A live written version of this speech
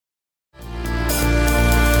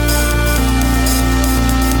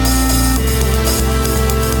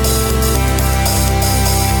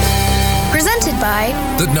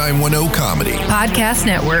The 910 Comedy Podcast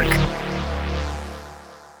Network.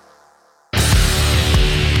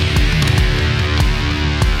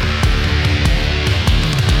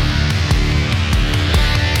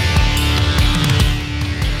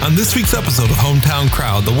 On this week's episode of Hometown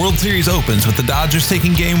Crowd, the World Series opens with the Dodgers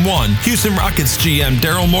taking Game 1, Houston Rockets GM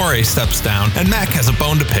Daryl Morey steps down, and Mac has a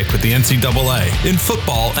bone to pick with the NCAA. In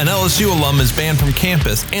football, an LSU alum is banned from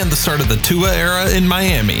campus and the start of the Tua era in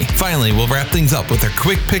Miami. Finally, we'll wrap things up with our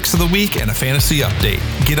quick picks of the week and a fantasy update.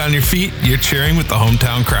 Get on your feet, you're cheering with the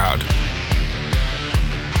Hometown Crowd.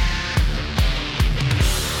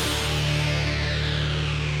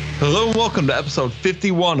 Hello and welcome to episode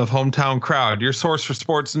 51 of Hometown Crowd, your source for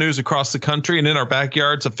sports news across the country and in our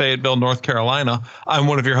backyards of Fayetteville, North Carolina. I'm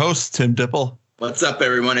one of your hosts, Tim Dipple. What's up,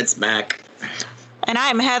 everyone? It's Mac. And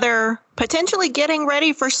I'm Heather, potentially getting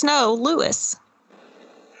ready for snow, Lewis.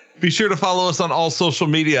 Be sure to follow us on all social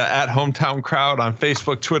media at Hometown Crowd on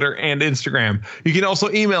Facebook, Twitter, and Instagram. You can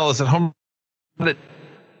also email us at home.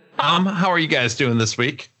 How are you guys doing this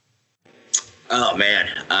week? Oh,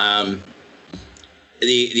 man.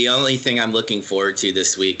 The only thing I'm looking forward to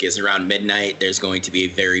this week is around midnight, there's going to be a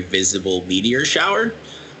very visible meteor shower.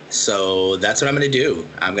 So that's what I'm going to do.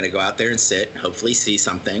 I'm going to go out there and sit, hopefully see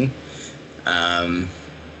something. But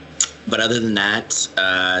other than that,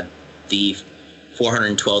 the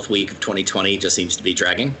 412th week of 2020 just seems to be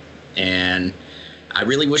dragging. And I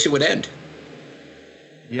really wish it would end.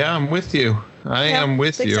 Yeah, I'm with you. I am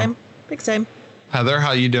with you. Same. Big same. Heather,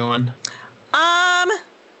 how you doing? I'm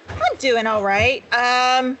doing all right.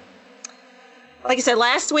 Like I said,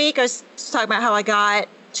 last week I was talking about how I got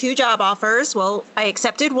 2 job offers. Well, I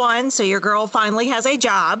accepted one, so your girl finally has a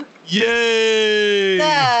job. Yay!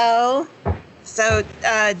 So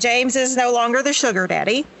James is no longer the sugar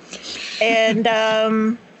daddy. And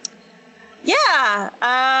today's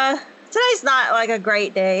not like a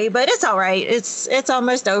great day, but it's all right. It's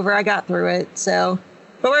almost over. I got through it. So,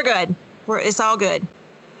 but we're good. It's all good.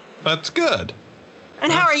 That's good.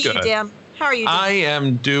 And how are you, Tim? How are you doing? I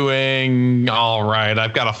am doing all right.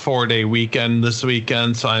 I've got a 4-day weekend this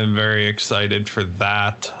weekend, so I'm very excited for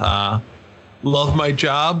that. Love my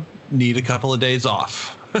job. Need a couple of days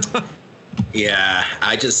off. Yeah,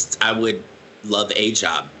 I would love a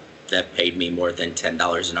job that paid me more than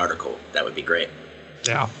 $10 an article. That would be great.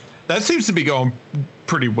 Yeah. That seems to be going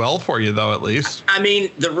pretty well for you, though, at least. I mean,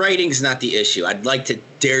 the writing's not the issue. I'd like to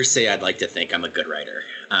think I'm a good writer.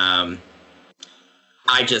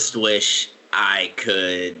 I just wish I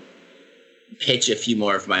could pitch a few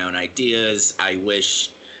more of my own ideas. I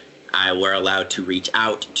wish I were allowed to reach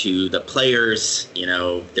out to the players. You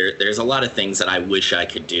know, there's a lot of things that I wish I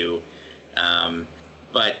could do.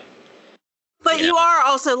 But you are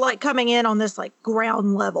also like coming in on this like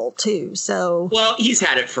ground level too. So well, he's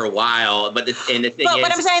had it for a while, but the thing is, but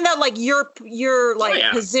I'm saying that like your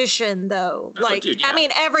like position though, like dude, yeah.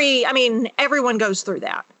 I mean everyone goes through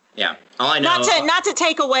that. Yeah, all I know. Not to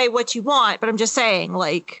take away what you want, but I'm just saying,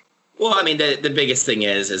 like. Well, I mean, the biggest thing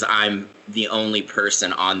is I'm the only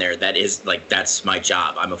person on there that is like that's my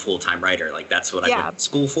job. I'm a full-time writer. Like that's what I went to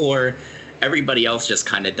school for. Everybody else just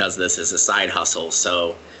kind of does this as a side hustle.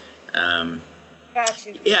 So, Got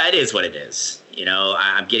you. Yeah, it is what it is. You know,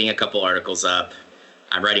 I'm getting a couple articles up.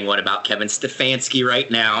 I'm writing one about Kevin Stefanski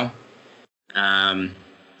right now,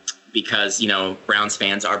 because you know Browns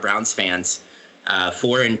fans are Browns fans.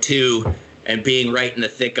 4-2 and being right in the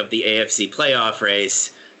thick of the AFC playoff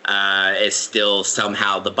race is still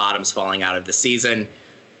somehow the bottom's falling out of the season.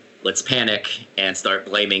 Let's panic and start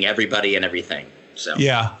blaming everybody and everything. So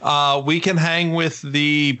yeah, we can hang with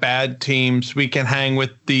the bad teams. We can hang with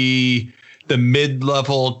the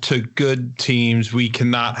mid-level to good teams. We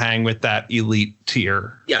cannot hang with that elite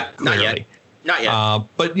tier. Yeah, clearly. Not yet.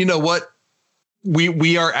 But you know what?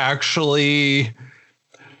 We are actually.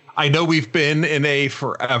 I know we've been in a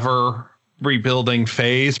forever rebuilding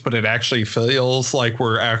phase, but it actually feels like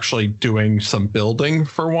we're actually doing some building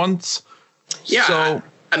for once. Yeah. So,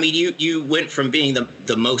 I mean, you went from being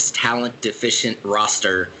the most talent deficient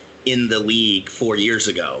roster in the league 4 years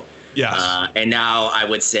ago. Yes. And now I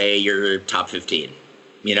would say you're top 15,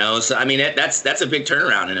 you know? So, I mean, that's a big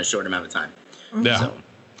turnaround in a short amount of time. Yeah. So.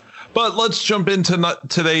 But let's jump into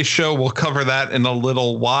today's show. We'll cover that in a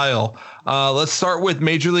little while. Let's start with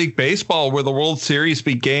Major League Baseball, where the World Series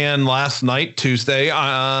began last night, Tuesday,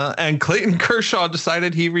 and Clayton Kershaw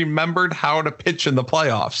decided he remembered how to pitch in the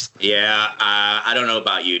playoffs. Yeah, I don't know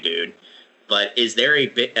about you, dude, but is there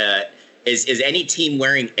is any team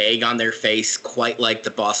wearing egg on their face quite like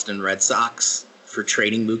the Boston Red Sox for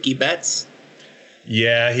trading Mookie Betts?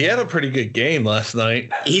 Yeah, he had a pretty good game last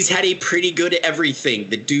night. He's had a pretty good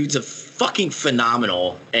everything. The dude's a fucking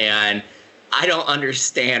phenomenal. And I don't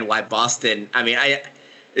understand why Boston. I mean,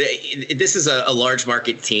 this is a large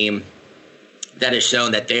market team that has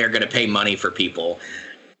shown that they are going to pay money for people.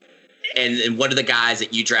 And one of the guys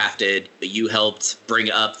that you drafted, that you helped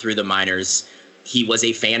bring up through the minors, he was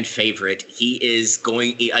a fan favorite. He is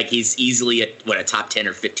he's easily a top 10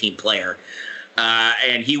 or 15 player.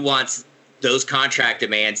 And he wants those contract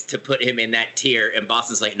demands to put him in that tier. And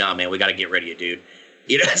Boston's like, no, man, we got to get rid of you, dude.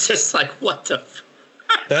 You know, it's just like, what the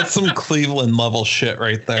That's some Cleveland level shit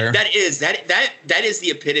right there. That is the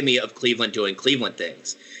epitome of Cleveland doing Cleveland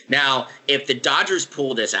things. Now, if the Dodgers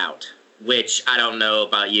pull this out, which I don't know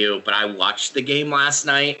about you, but I watched the game last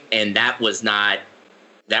night, and that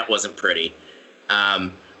wasn't pretty.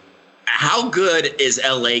 How good is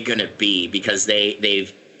LA going to be? Because they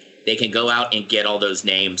can go out and get all those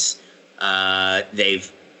names.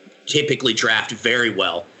 They've typically drafted very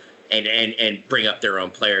well and bring up their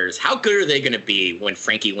own players. How good are they going to be when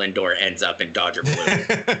Frankie Lindor ends up in Dodger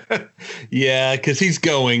blue? Yeah, because he's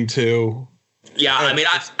going to. Yeah, I mean,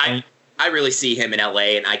 I really see him in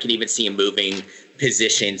LA, and I can even see him moving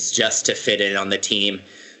positions just to fit in on the team.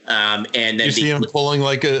 And then you see him pulling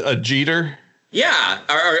like a Jeter. Yeah,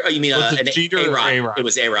 or you mean an Jeter A-Rod? It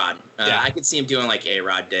was A-Rod. Yeah. I could see him doing like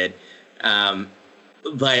A-Rod did. And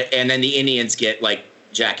then the Indians get like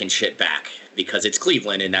Jack and shit back because it's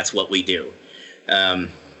Cleveland and that's what we do.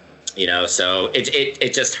 You know, so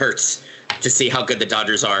it just hurts to see how good the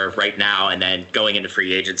Dodgers are right now, and then going into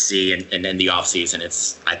free agency and then the offseason.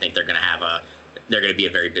 I think they're going to be a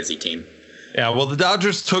very busy team. Yeah, well, the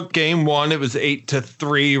Dodgers took game one. It was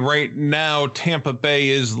 8-3. Right now, Tampa Bay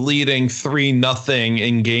is leading 3-0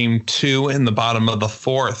 in game two in the bottom of the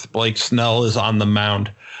fourth. Blake Snell is on the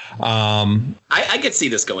mound. I could see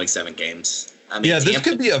this going 7 games. I mean, yeah, this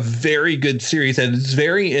could be a very good series. And it's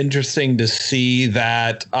very interesting to see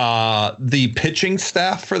that the pitching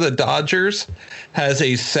staff for the Dodgers has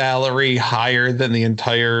a salary higher than the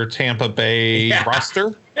entire Tampa Bay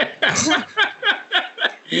roster.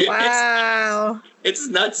 Wow. It's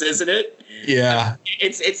nuts, isn't it? Yeah.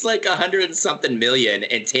 It's like 100 and something million,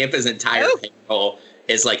 and Tampa's entire payroll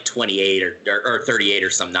is like 28 or 38 or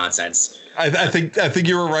some nonsense. I think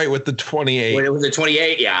you were right with the 28. When it was a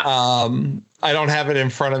 28, yeah. I don't have it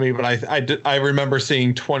in front of me, but I remember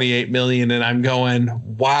seeing 28 million, and I'm going,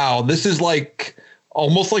 wow, this is like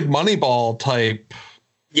almost like Moneyball type.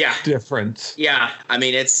 Difference. Yeah, I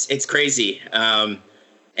mean it's crazy.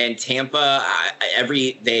 And Tampa,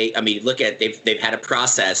 look at they've had a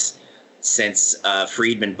process since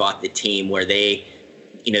Friedman bought the team where they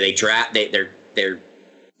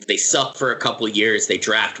suck for a couple of years. They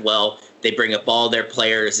draft well. They bring up all their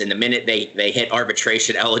players, and the minute they hit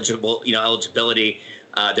arbitration eligibility,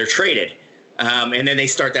 they're traded, and then they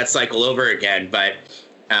start that cycle over again. But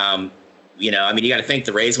you got to think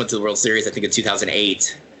the Rays went to the World Series, I think, in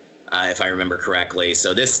 2008. If I remember correctly.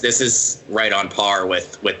 So this is right on par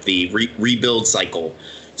with the rebuild cycle.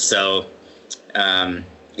 So,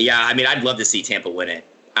 I'd love to see Tampa win it.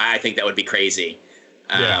 I think that would be crazy.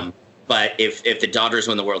 But if the Dodgers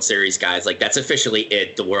win the World Series, guys, like that's officially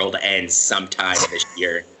it. The world ends sometime this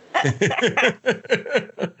year.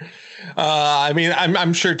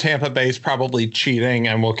 I'm sure Tampa Bay's probably cheating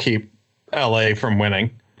and will keep LA from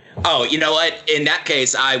winning. Oh, you know what? In that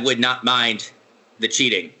case, I would not mind the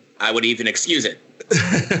cheating. I would even excuse it.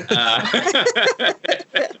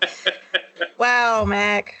 Wow,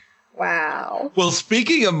 Mac. Wow. Well,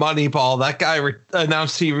 speaking of Moneyball, that guy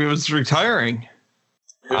announced he was retiring.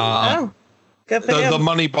 Good for him. The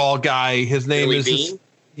Moneyball guy, his name Billy is... Beane?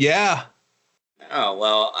 Yeah. Oh,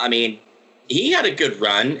 well, I mean, he had a good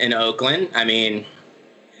run in Oakland. I mean...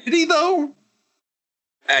 Did he, though?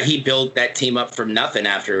 He built that team up from nothing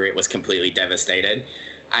after it was completely devastated.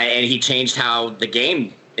 And he changed how the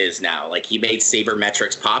game is now. Like, he made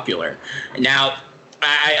sabermetrics popular. Now,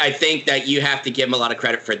 I think that you have to give him a lot of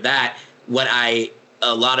credit for that. What a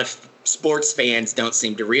lot of sports fans don't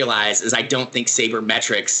seem to realize is I don't think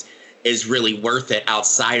sabermetrics is really worth it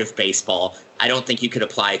outside of baseball. I don't think you could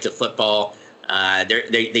apply it to football. They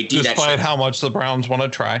do that. Despite how much the Browns want to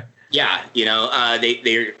try. Yeah,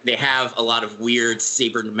 they have a lot of weird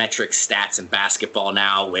sabermetric stats in basketball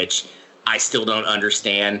now, which I still don't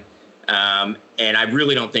understand. And I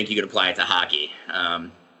really don't think you could apply it to hockey.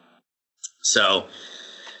 So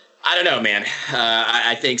I don't know, man.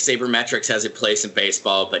 I think sabermetrics has a place in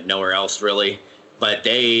baseball, but nowhere else really. But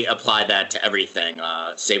they apply that to everything.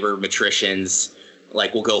 Sabermetricians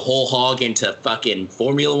will go whole hog into fucking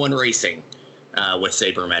Formula One racing with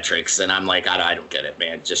sabermetrics. And I'm like, I don't get it,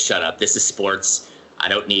 man. Just shut up. This is sports. I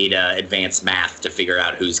don't need advanced math to figure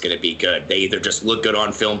out who's going to be good. They either just look good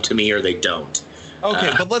on film to me or they don't.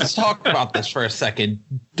 Okay, but let's talk about this for a second.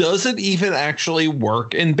 Does it even actually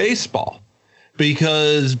work in baseball?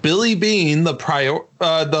 Because Billy Beane,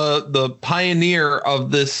 the pioneer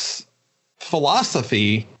of this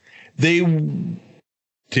philosophy, they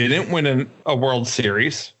didn't win a World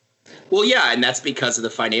Series. Well, yeah, and that's because of the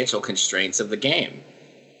financial constraints of the game.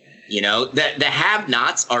 You know, the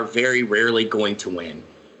have-nots are very rarely going to win.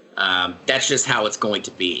 That's just how it's going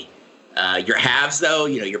to be. Your haves, though,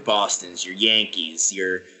 you know, your Bostons, your Yankees,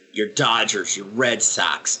 your Dodgers, your Red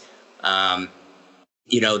Sox,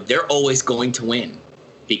 you know, they're always going to win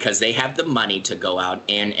because they have the money to go out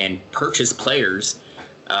and purchase players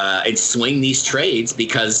and swing these trades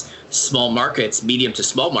because small markets, medium to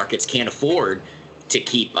small markets, can't afford to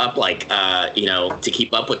keep up to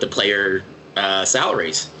keep up with the player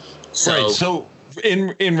salaries. So, right. So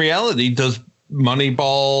in reality, does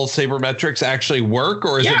Moneyball sabermetrics actually work,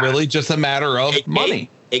 or is it really just a matter of money?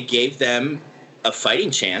 It gave them a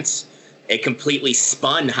fighting chance. It completely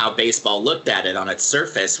spun how baseball looked at it on its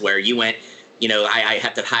surface, where you went, you know, I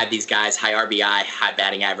have to have these guys high RBI, high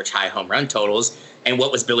batting average, high home run totals. And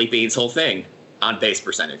what was Billy Beane's whole thing? On base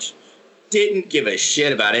percentage. Didn't give a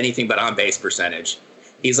shit about anything but on base percentage.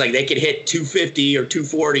 He's like, they could hit 250 or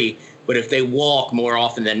 240, but if they walk more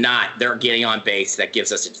often than not, they're getting on base. That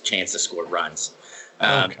gives us a chance to score runs.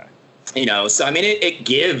 Okay. You know, so I mean, it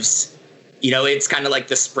gives, you know, it's kind of like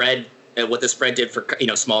the spread, what the spread did for, you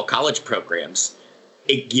know, small college programs.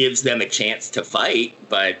 It gives them a chance to fight,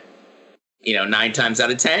 but, you know, 9 times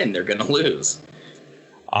out of 10, they're going to lose.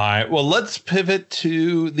 All right. Well, let's pivot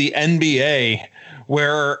to the NBA,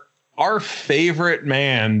 where our favorite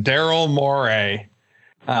man, Daryl Morey,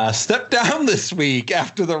 stepped down this week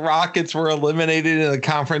after the Rockets were eliminated in the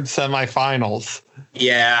conference semifinals.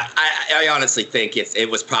 Yeah, I honestly think it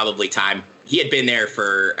was probably time. He had been there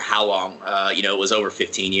for how long? You know, it was over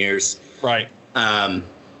 15 years. Right. And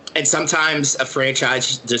sometimes a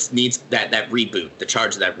franchise just needs that reboot, the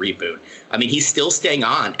charge of that reboot. I mean, he's still staying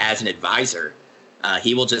on as an advisor.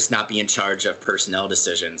 He will just not be in charge of personnel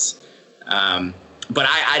decisions. But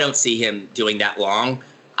I don't see him doing that long.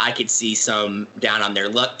 I could see some down on their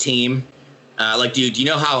luck team. Like, dude, do you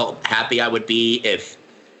know how happy I would be if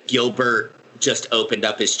Gilbert just opened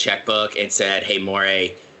up his checkbook and said, hey,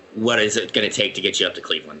 Morey, what is it going to take to get you up to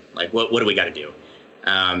Cleveland? Like, what do we got to do?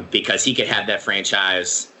 Because he could have that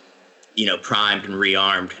franchise, you know, primed and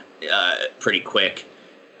rearmed pretty quick.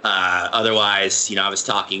 Otherwise, you know, I was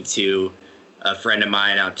talking to a friend of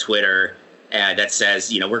mine on Twitter that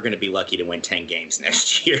says, you know, we're going to be lucky to win 10 games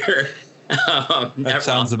next year. That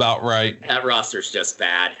sounds about right. That roster's just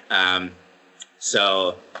bad.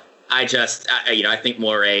 So I think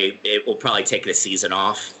Morey, it will probably take the season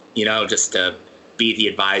off, you know, just to be the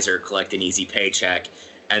advisor, collect an easy paycheck,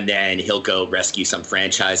 and then he'll go rescue some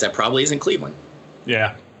franchise that probably is in Cleveland.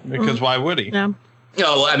 Yeah, because why would he? Yeah.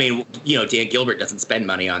 No, I mean, you know, Dan Gilbert doesn't spend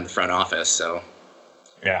money on the front office, so.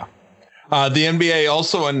 Yeah. The NBA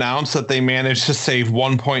also announced that they managed to save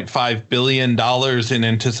 $1.5 billion in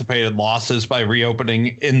anticipated losses by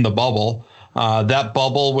reopening in the bubble. That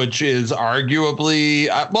bubble, which is arguably,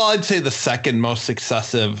 I'd say the second most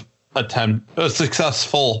successful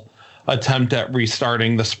attempt at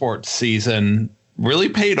restarting the sports season, really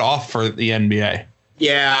paid off for the NBA.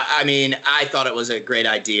 Yeah, I mean, I thought it was a great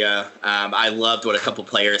idea. I loved what a couple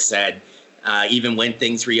players said. Even when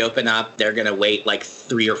things reopen up, they're going to wait like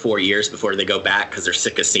 3 or 4 years before they go back because they're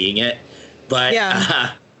sick of seeing it. But,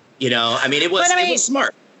 you know, I mean, it was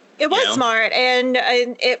smart. It was smart, and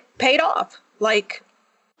it paid off. Like,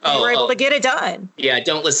 they were able to get it done. Yeah,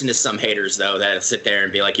 don't listen to some haters, though, that sit there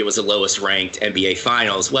and be like, it was the lowest ranked NBA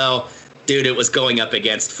Finals. Well, dude, it was going up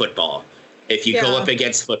against football. If you go up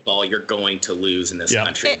against football, you're going to lose in this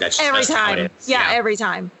country. That's every just time. how it is. Every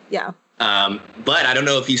time. Yeah. But I don't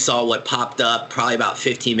know if you saw what popped up probably about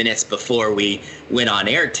 15 minutes before we went on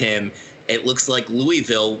air, Tim. It looks like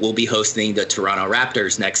Louisville will be hosting the Toronto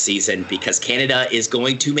Raptors next season because Canada is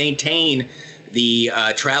going to maintain the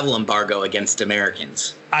travel embargo against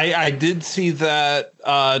Americans. I did see that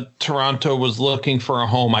Toronto was looking for a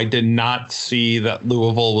home. I did not see that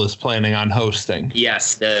Louisville was planning on hosting.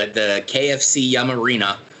 Yes, the KFC Yum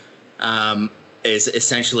Arena is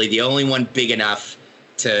essentially the only one big enough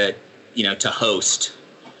to host,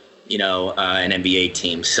 an NBA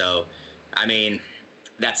team. So, I mean,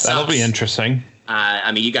 that'll be interesting. I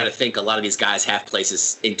mean, you got to think a lot of these guys have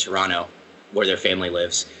places in Toronto where their family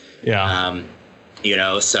lives. Yeah.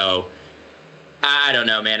 So I don't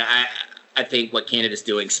know, man. I think what Canada's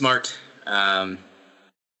doing smart,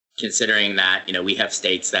 considering that, we have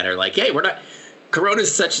states that are like, hey, we're not,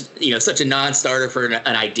 Corona's such a non-starter for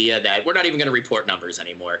an idea that we're not even going to report numbers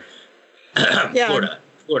anymore. Florida.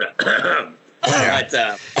 But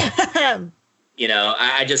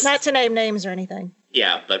I just, not to name names or anything.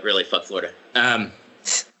 Yeah, but really, fuck Florida.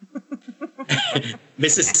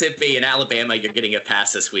 Mississippi and Alabama, you're getting a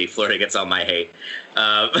pass this week. Florida gets all my hate.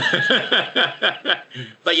 But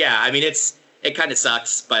yeah, I mean, it kind of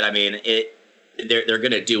sucks, but I mean, they're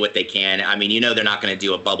going to do what they can. I mean, they're not going to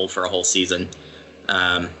do a bubble for a whole season,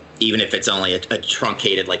 even if it's only a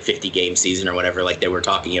truncated 50 game season or whatever, like they were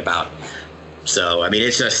talking about. So I mean,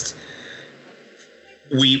 it's just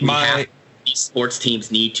these sports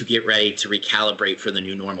teams need to get ready to recalibrate for the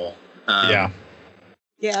new normal. Yeah.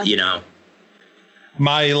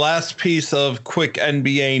 My last piece of quick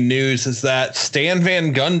NBA news is that Stan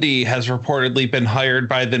Van Gundy has reportedly been hired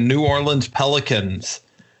by the New Orleans Pelicans.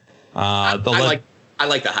 I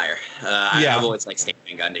like the hire. I've always liked Stan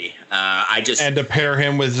Van Gundy. And to pair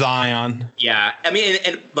him with Zion. Yeah, I mean,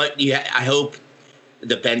 I hope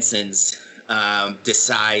the Bensons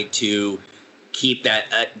decide to keep that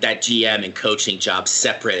GM and coaching job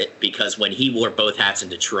separate, because when he wore both hats in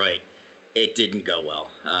Detroit, it didn't go well.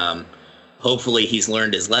 Hopefully he's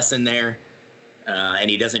learned his lesson there, and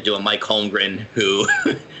he doesn't do a Mike Holmgren who,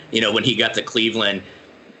 when he got to Cleveland,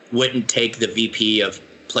 wouldn't take the VP of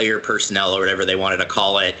player personnel or whatever they wanted to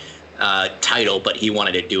call it title, but he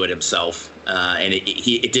wanted to do it himself. And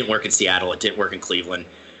it didn't work in Seattle. It didn't work in Cleveland.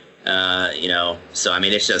 So, I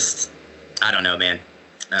mean, it's just, I don't know, man.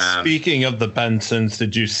 Speaking of the Bensons,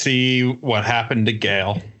 did you see what happened to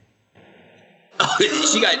Gail? Oh,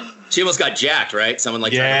 she almost got jacked, right? Someone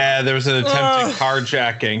there was an attempted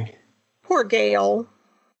carjacking. Poor Gail.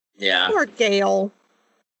 Yeah. Poor Gail.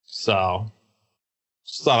 So,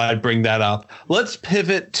 just thought I'd bring that up. Let's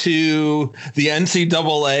pivot to the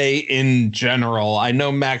NCAA in general. I know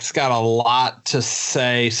Mac's got a lot to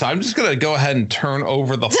say, so I'm just going to go ahead and turn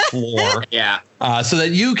over the floor. Yeah. So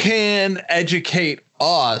that you can educate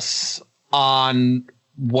us on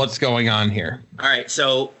what's going on here. All right.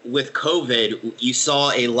 So with COVID, you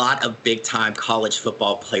saw a lot of big time college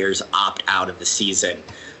football players opt out of the season.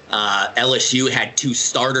 LSU had 2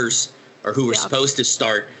 starters, or who were supposed to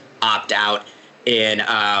start, opt out, in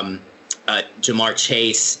Jamar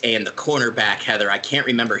Chase and the cornerback, Heather. I can't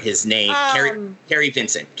remember his name. Kerry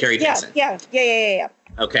Vincent. Vincent. Yeah.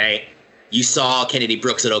 Okay. You saw Kennedy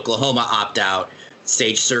Brooks at Oklahoma opt out.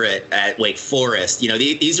 Sage Surratt at Wake Forest.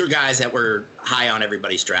 These are guys that were high on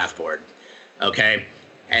everybody's draft board. Okay.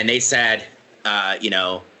 And they said,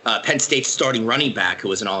 Penn State's starting running back, who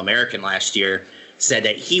was an All-American last year, said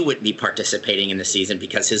that he wouldn't be participating in the season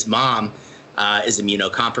because his mom is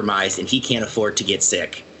immunocompromised and he can't afford to get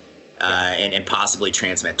sick and possibly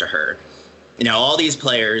transmit to her. All these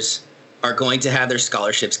players are going to have their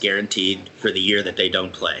scholarships guaranteed for the year that they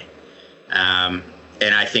don't play.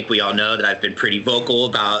 And I think we all know that I've been pretty vocal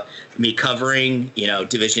about me covering,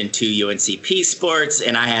 Division II UNCP sports.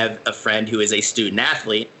 And I have a friend who is a student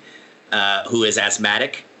athlete who is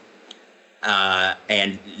asthmatic.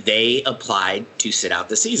 And they applied to sit out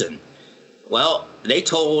the season. Well, they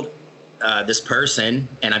told this person,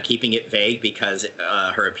 and I'm keeping it vague because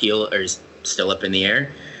her appeal is still up in the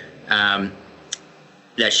air,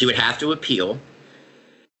 that she would have to appeal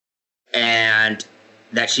and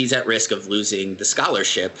that she's at risk of losing the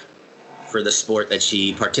scholarship for the sport that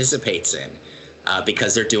she participates in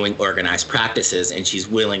because they're doing organized practices and she's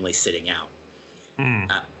willingly sitting out.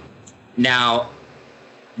 Now,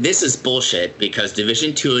 this is bullshit because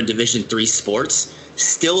Division II and Division III sports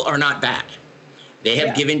still are not back. They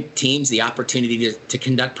have given teams the opportunity to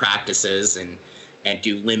conduct practices and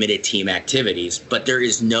do limited team activities, but there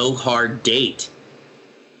is no hard date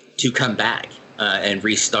to come back and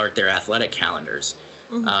restart their athletic calendars.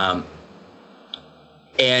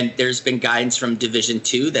 And there's been guidance from Division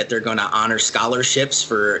II that they're going to honor scholarships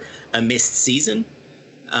for a missed season.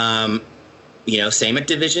 Same at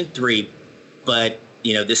Division III, but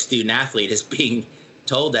this student athlete is being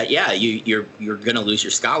told that you're going to lose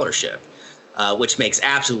your scholarship, which makes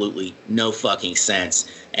absolutely no fucking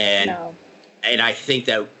sense. And I think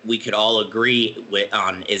that we could all agree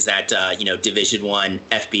on is that Division I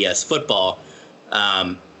FBS football.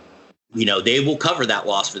 They will cover that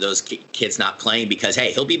loss for those kids not playing because,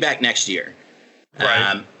 hey, he'll be back next year.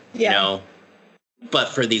 Right. But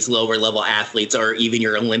for these lower level athletes or even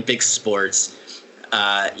your Olympic sports,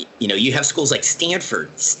 you have schools like Stanford,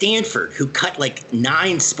 who cut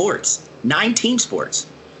 9 team sports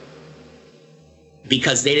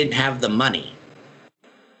because they didn't have the money.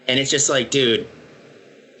 And it's just dude,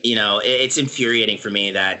 it's infuriating for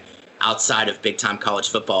me that outside of big time college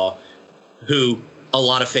football, who a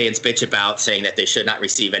lot of fans bitch about, saying that they should not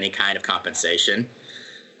receive any kind of compensation,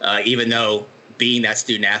 even though being that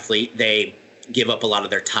student athlete, they give up a lot of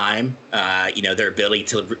their time, their ability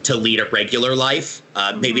to lead a regular life,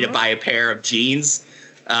 maybe to buy a pair of jeans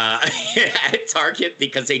at Target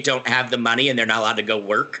because they don't have the money and they're not allowed to go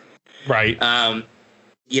work. Right.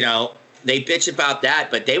 They bitch about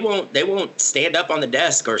that, but they won't stand up on the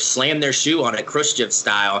desk or slam their shoe on it Khrushchev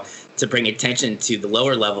style to bring attention to the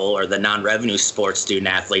lower level or the non-revenue sports student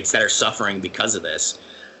athletes that are suffering because of this.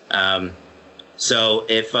 So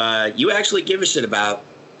if you actually give a shit about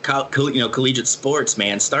collegiate sports,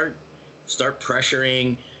 man, start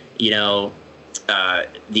pressuring the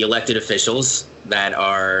elected officials that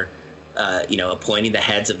are appointing the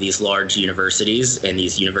heads of these large universities and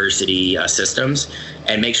these university systems,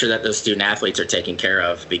 and make sure that those student athletes are taken care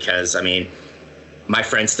of, because my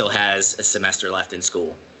friend still has a semester left in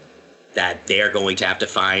school that they are going to have to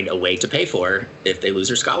find a way to pay for if they lose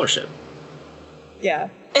their scholarship. Yeah.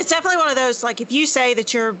 It's definitely one of those, like, if you say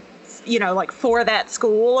that you're, like, for that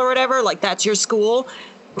school or whatever, like, that's your school,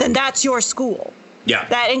 then that's your school. Yeah.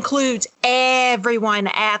 That includes everyone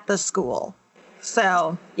at the school.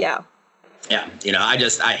 So, yeah. Yeah.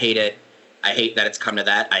 I hate it. I hate that it's come to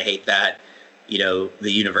that. I hate that, the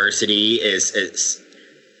university is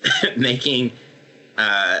making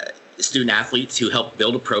student athletes who help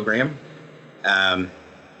build a program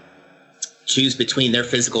choose between their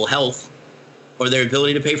physical health or their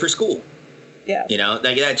ability to pay for school. Yeah.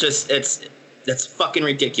 That's fucking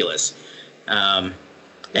ridiculous. And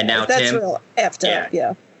now, that's Tim, real effed up.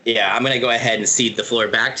 Yeah. Yeah, I'm going to go ahead and cede the floor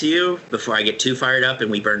back to you before I get too fired up and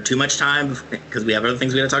we burn too much time, because we have other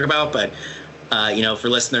things we got to talk about. But, for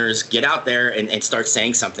listeners, get out there and start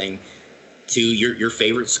saying something to your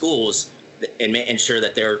favorite schools and ensure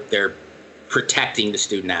that they're protecting the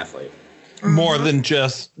student athlete. More than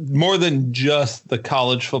just the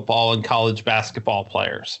college football and college basketball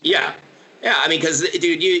players. Yeah. Yeah. Because,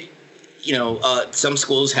 dude, some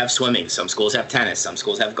schools have swimming, some schools have tennis, some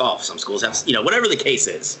schools have golf, some schools have, whatever the case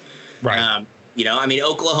is. Right.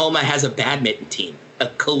 Oklahoma has a badminton team, a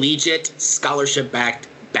collegiate scholarship-backed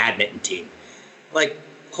badminton team. Like,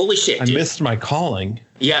 holy shit, dude. I missed my calling.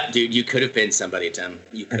 Yeah, dude, you could have been somebody, Tim.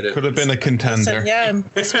 You could have been a contender. So, yeah,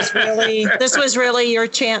 this was really your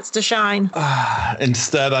chance to shine.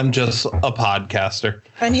 Instead, I'm just a podcaster.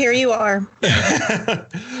 And here you are.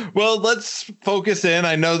 Well, let's focus in.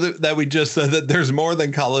 I know that we just said that there's more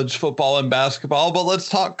than college football and basketball, but let's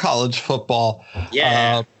talk college football.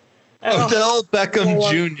 Yeah. Odell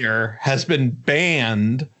Beckham Jr. has been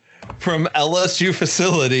banned from LSU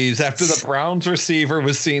facilities after the Browns receiver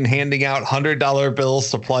was seen handing out $100 bills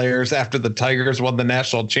to players after the Tigers won the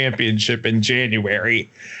national championship in January.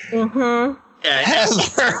 Mm-hmm. And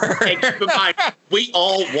keep in mind, we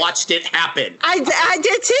all watched it happen. I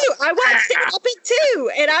did too. I watched it happen too,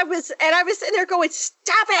 and I was sitting there going,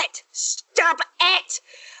 "Stop it!"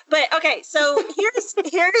 But okay, so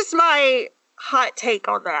here's my hot take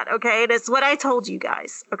on that. Okay, and it's what I told you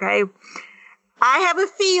guys. Okay. I have a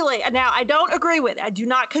feeling, now I don't agree with it. I do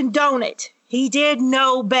not condone it. He did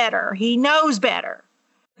know better. He knows better.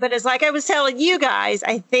 But it's like I was telling you guys,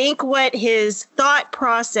 I think what his thought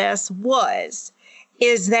process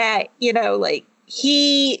is that,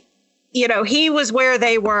 he was where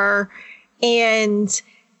they were, and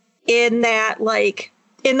in that,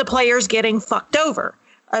 in the players getting fucked over,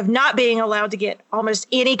 of not being allowed to get almost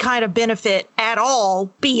any kind of benefit at all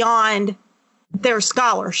beyond their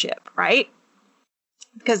scholarship, right?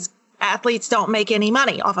 Because athletes don't make any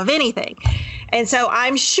money off of anything. And so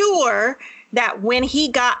I'm sure that when he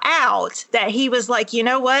got out, that he was like, you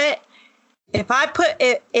know what? If I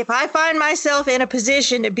find myself in a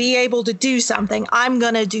position to be able to do something, I'm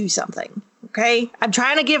going to do something. Okay. I'm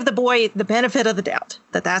trying to give the boy the benefit of the doubt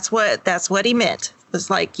that's what he meant. It's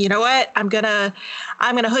like, you know what? I'm going to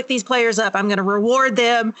hook these players up. I'm going to reward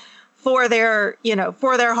them for their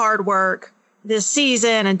hard work this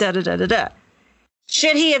season and da da da da da.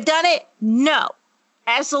 Should he have done it? No,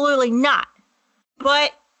 absolutely not.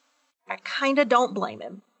 But I kind of don't blame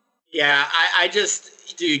him. Yeah, I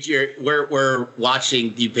just, dude, we're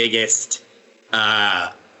watching the biggest,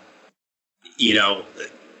 college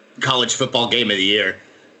football game of the year,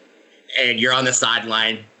 and you're on the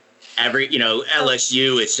sideline.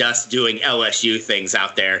 LSU is just doing LSU things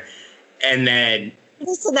out there, and then.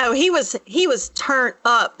 Listen, no, he was turned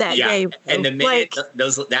up that game. And the minute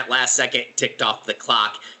that last second ticked off the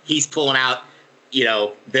clock, he's pulling out,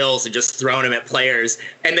 bills and just throwing them at players,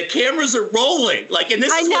 and the cameras are rolling. And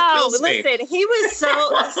this is what kills me. Listen, he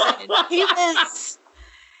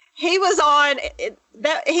was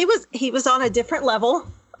he was on a different level.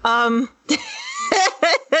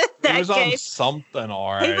 that he was game. on something,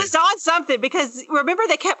 all right. He was on something because remember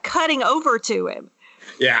they kept cutting over to him.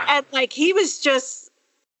 Yeah. And like he was just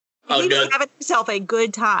was having himself a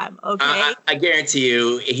good time. Okay. I guarantee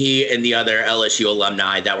you, he and the other LSU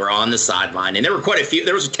alumni that were on the sideline, and there were quite a few.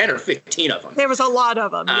 There was 10 or 15 of them. There was a lot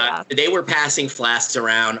of them. Yeah. They were passing flasks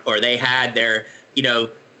around, or they had their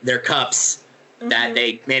cups that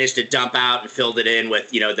they managed to dump out and filled it in with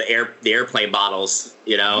the airplane bottles.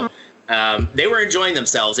 They were enjoying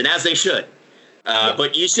themselves, and as they should.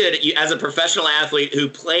 But you should, as a professional athlete who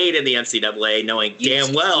played in the NCAA, knowing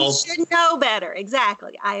damn well, you should know better.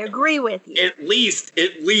 Exactly, I agree with you. At least,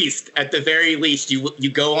 at the very least, you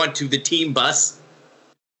go onto the team bus,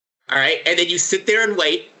 all right, and then you sit there and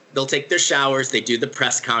wait. They'll take their showers, they do the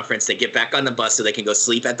press conference, they get back on the bus so they can go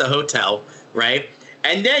sleep at the hotel, right?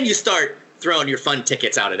 And then you start throwing your fun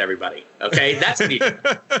tickets out at everybody. Okay, that's what you do.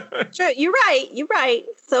 True, you're right.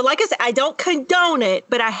 So like I said, I don't condone it,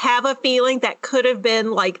 but I have a feeling that could have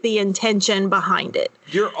been like the intention behind it.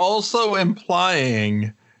 You're also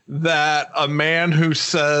implying that a man who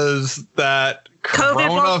says that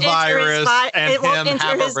coronavirus and him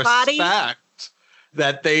have a respect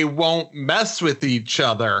that they won't mess with each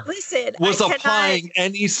other was applying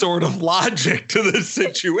any sort of logic to the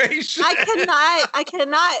situation. I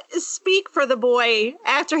cannot speak for the boy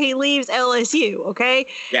after he leaves LSU. Okay.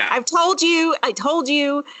 Yeah. I told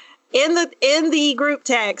you in the group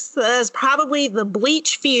text, there's probably the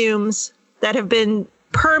bleach fumes that have been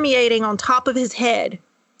permeating on top of his head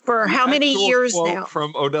for how many years now?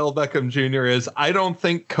 From Odell Beckham Jr. is, I don't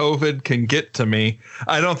think COVID can get to me.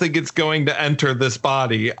 I don't think it's going to enter this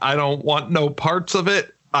body. I don't want no parts of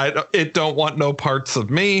it. It don't want no parts of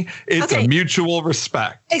me. It's a mutual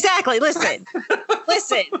respect. Exactly. Listen.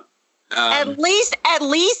 At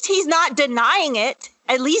least he's not denying it.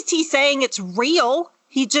 At least he's saying it's real.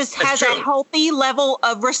 He just has a healthy level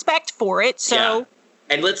of respect for it. So, yeah.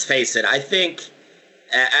 And let's face it, I think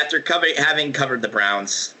after having covered the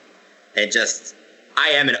Browns, I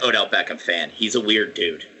am an Odell Beckham fan. He's a weird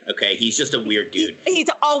dude. Okay, he's just a weird dude. He's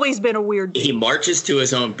always been a weird dude. He marches to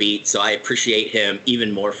his own beat, so I appreciate him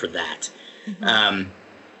even more for that. Mm-hmm.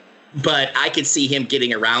 But I could see him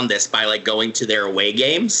getting around this by like going to their away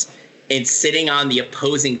games and sitting on the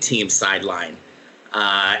opposing team's sideline.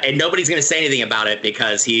 And nobody's going to say anything about it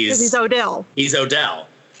because he's Odell. He's Odell.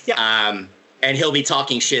 Yeah. And he'll be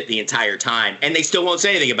talking shit the entire time. And they still won't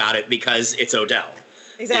say anything about it because it's Odell.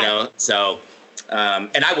 Exactly. So,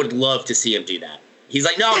 and I would love to see him do that. He's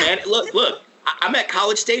like, no, man, look, I'm at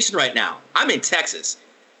College Station right now. I'm in Texas,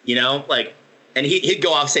 and he'd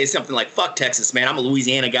go off and say something like, fuck Texas, man. I'm a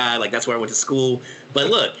Louisiana guy. Like, that's where I went to school.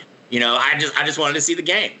 But look, I just wanted to see the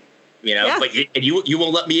game, but you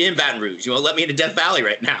won't let me in Baton Rouge. You won't let me into Death Valley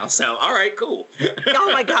right now. So, all right, cool.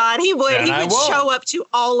 Oh my God. He would. He would show up to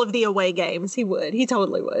all of the away games. He would. He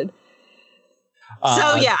totally would.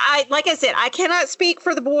 So, yeah, like I said, I cannot speak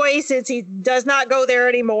for the boy since he does not go there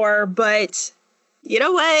anymore. But you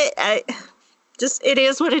know what? It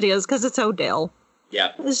is what it is because it's Odell.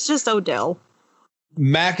 Yeah. It's just Odell.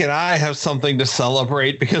 Mac and I have something to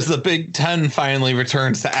celebrate because the Big Ten finally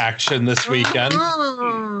returns to action this weekend.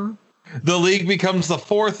 The league becomes the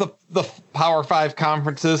fourth of the Power 5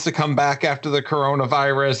 conferences to come back after the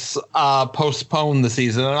coronavirus postponed the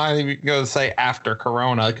season. And I'm even going to say after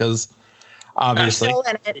Corona because obviously. Still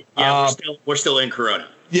in it. Yeah, we're still in Corona.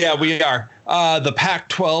 Yeah, we are. The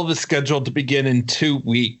Pac-12 is scheduled to begin in 2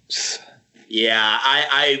 weeks. Yeah,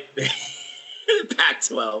 I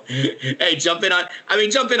Pac-12. Hey, jump in on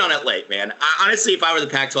it late, man. Honestly, if I were the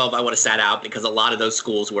Pac-12, I would have sat out because a lot of those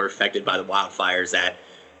schools were affected by the wildfires that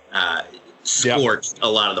scorched a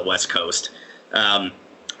lot of the West Coast.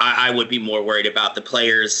 I would be more worried about the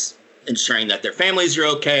players ensuring that their families are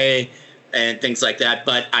okay and things like that.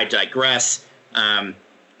 But I digress.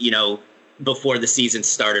 Before the season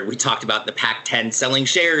started, we talked about the Pac-10 selling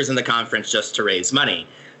shares in the conference just to raise money.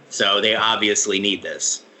 So they obviously need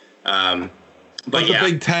this. But the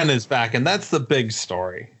Big Ten is back, and that's the big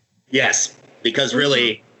story. Yes, because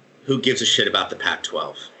really, who gives a shit about the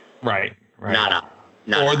Pac-12? Right. Not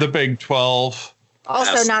the Big 12.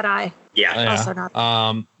 Also not I. Yeah. Also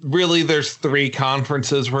not. Really, there's 3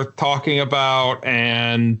 conferences worth talking about,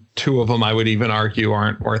 and 2 of them I would even argue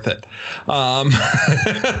aren't worth it. I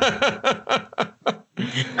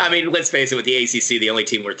mean, let's face it, with the ACC, the only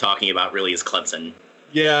team we're talking about really is Clemson.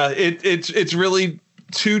 Yeah, it's really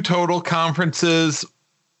 2 total conferences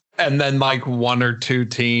and then like 1 or 2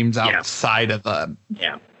 teams outside of them.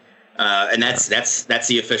 Yeah. And that's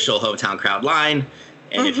the official Hometown Crowd line.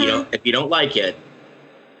 And if you don't like it,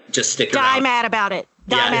 just stick around. Die mad about it.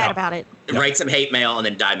 write some hate mail and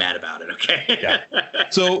then die mad about it. Okay. Yeah.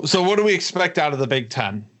 So what do we expect out of the Big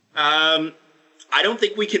Ten? I don't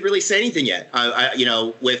think we could really say anything yet.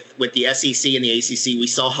 With the SEC and the ACC, we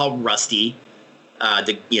saw how rusty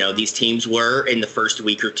these teams were in the first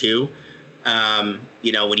week or two. When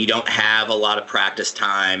you don't have a lot of practice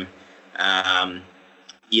time, and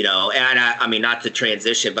I mean, not to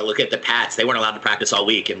transition, but look at the Pats. They weren't allowed to practice all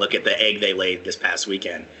week, and look at the egg they laid this past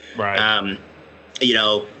weekend. Right.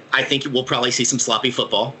 I think we'll probably see some sloppy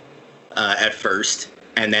football at first.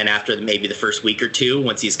 And then after maybe the first week or two,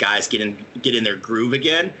 once these guys get in their groove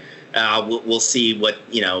again, we'll see what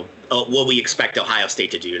we expect Ohio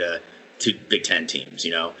State to do to Big Ten teams.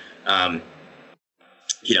 But I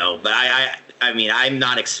mean, I'm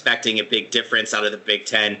not expecting a big difference out of the Big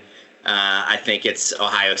Ten. I think it's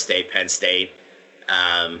Ohio State, Penn State,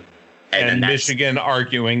 and Michigan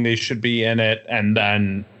arguing they should be in it, and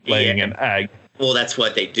then laying an egg. Well, that's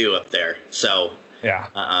what they do up there. So. Yeah.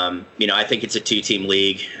 I think it's a 2-team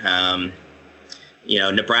league.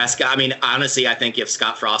 Nebraska. I mean, honestly, I think if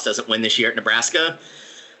Scott Frost doesn't win this year at Nebraska,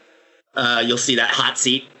 you'll see that hot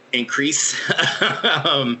seat increase.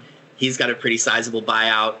 He's got a pretty sizable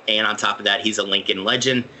buyout, and on top of that, he's a Lincoln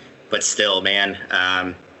legend. But still, man,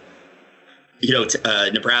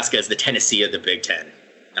 Nebraska is the Tennessee of the Big Ten.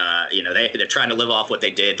 They're trying to live off what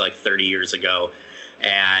they did like 30 years ago,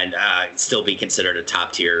 and still be considered a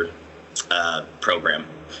top tier program.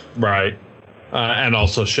 Right. And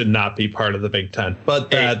also should not be part of the Big Ten,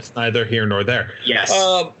 but that's neither here nor there. Yes.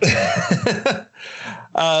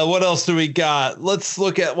 What else do we got? Let's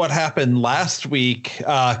look at what happened last week.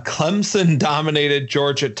 Clemson dominated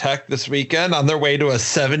Georgia Tech this weekend on their way to a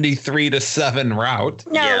 73-7 rout.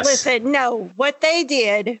 Listen, what they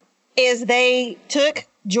did is they took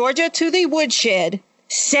Georgia to the woodshed,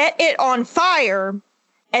 set it on fire,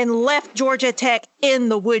 and left Georgia Tech in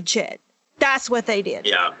the woodshed. That's what they did.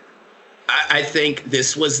 Yeah. I think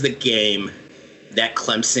this was the game that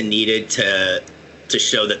Clemson needed to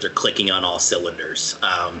show that they're clicking on all cylinders.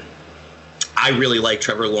 I really like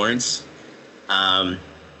Trevor Lawrence. I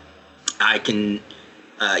think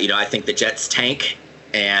the Jets tank,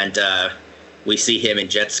 and we see him in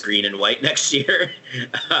Jets green and white next year.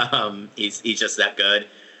 He's just that good.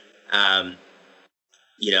 And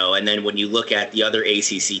then when you look at the other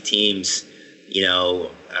ACC teams,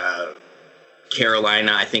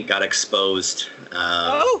 Carolina, I think, got exposed.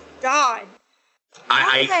 Oh God!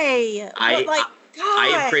 I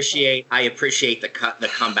appreciate the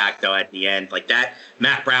comeback though at the end. Like that,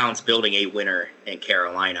 Matt Brown's building a winner in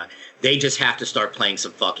Carolina. They just have to start playing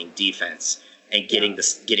some fucking defense and getting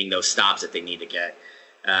those stops that they need to get.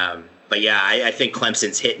 But yeah, I think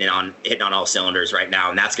Clemson's hitting on all cylinders right now,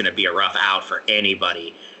 and that's going to be a rough out for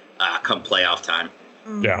anybody come playoff time.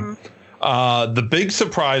 Mm-hmm. Yeah. The big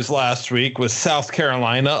surprise last week was South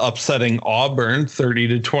Carolina upsetting Auburn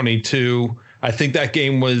 30-22. I think that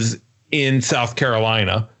game was in South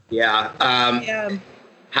Carolina. Yeah.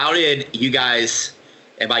 How did you guys,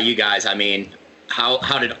 and by you guys, I mean,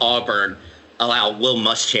 how did Auburn allow Will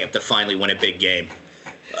Muschamp to finally win a big game?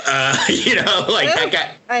 That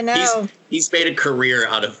guy. I know. He's made a career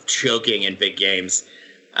out of choking in big games.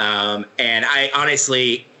 And I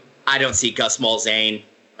don't see Gus Malzahn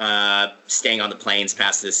staying on the Plains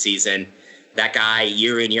past this season. That guy,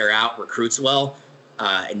 year in, year out, recruits well,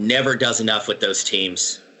 never does enough with those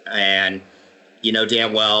teams. And you know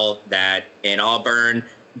damn well that in Auburn,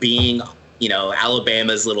 being,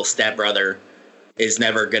 Alabama's little stepbrother is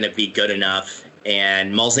never going to be good enough.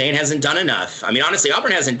 And Malzahn hasn't done enough. I mean, honestly,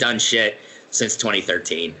 Auburn hasn't done shit since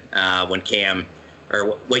 2013 when Cam,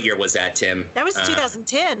 or what year was that, Tim? That was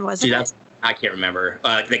 2010, wasn't it? I can't remember.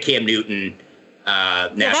 The Cam Newton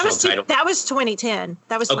national title. That was 2010.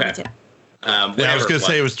 That was 2010. Okay. I was going to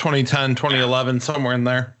say it was 2010, 2011, somewhere in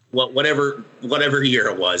there. Whatever year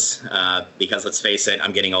it was, because let's face it,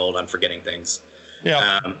 I'm getting old. I'm forgetting things.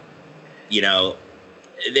 Yeah.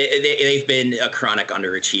 They've been a chronic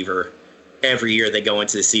underachiever. Every year they go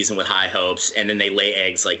into the season with high hopes, and then they lay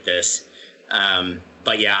eggs like this.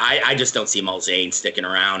 But yeah, I just don't see Malzahn sticking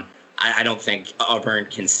around. I don't think Auburn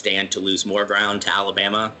can stand to lose more ground to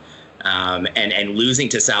Alabama, and losing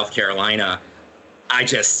to South Carolina. I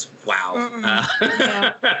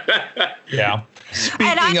Yeah.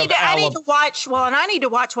 And I need to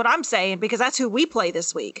watch what I'm saying, because that's who we play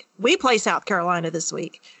this week. We play South Carolina this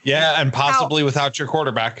week. Yeah, and possibly without your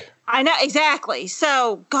quarterback. I know, exactly.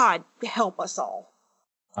 So, God help us all.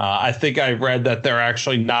 I think I read that they're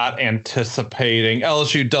actually not anticipating.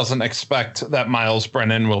 LSU doesn't expect that Miles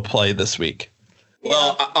Brennan will play this week.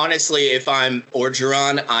 Well, honestly, if I'm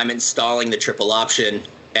Orgeron, I'm installing the triple option,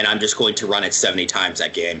 and I'm just going to run it 70 times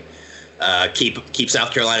that game. keep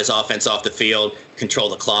South Carolina's offense off the field, control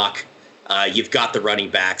the clock. You've got the running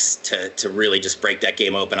backs to really just break that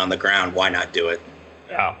game open on the ground. Why not do it?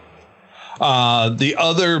 Yeah. The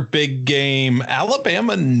other big game,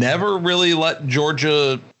 Alabama never really let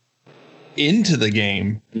Georgia into the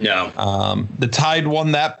game. No. The Tide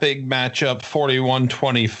won that big matchup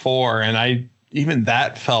 41-24, and even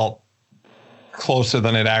that felt closer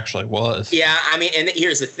than it actually was. Yeah, I mean, and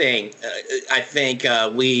here's the thing. I think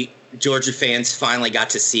Georgia fans finally got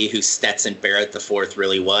to see who Stetson Barrett IV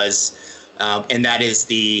really was, and that is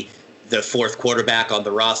the fourth quarterback on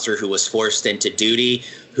the roster who was forced into duty,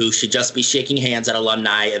 who should just be shaking hands at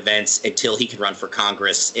alumni events until he can run for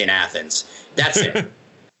Congress in Athens. That's it.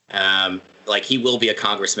 Like, he will be a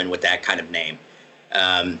congressman with that kind of name.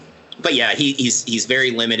 But yeah, he's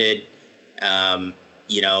very limited.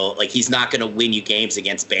 Like, he's not going to win you games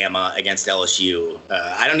against Bama, against LSU.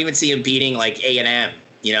 I don't even see him beating like A&M.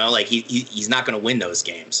 Like he's not going to win those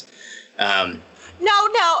games. No,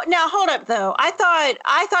 hold up though.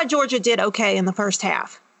 I thought Georgia did okay in the first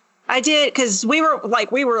half. I did, because we were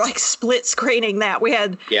like split screening that. We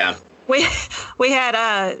had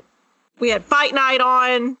Fight Night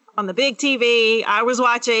on the big TV. I was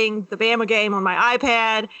watching the Bama game on my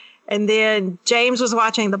iPad, and then James was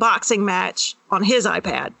watching the boxing match on his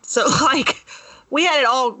iPad. So like, we had it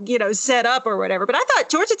all, set up or whatever. But I thought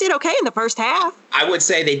Georgia did okay in the first half. I would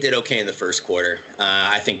say they did okay in the first quarter.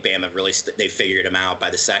 I think Bama really they figured them out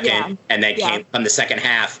by the second, and then came from the second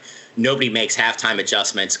half. Nobody makes halftime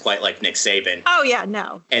adjustments quite like Nick Saban. Oh yeah,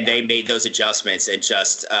 no. And they made those adjustments and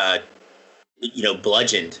just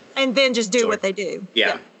bludgeoned. And then just do what they do.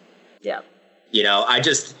 Yeah. Yeah.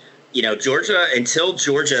 Georgia, until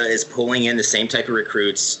Georgia is pulling in the same type of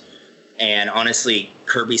recruits, and honestly,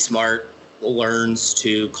 Kirby Smart learns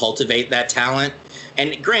to cultivate that talent.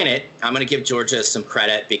 And granted, I'm going to give Georgia some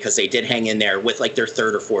credit because they did hang in there with like their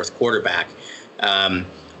third or fourth quarterback.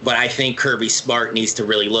 But I think Kirby Smart needs to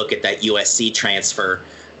really look at that USC transfer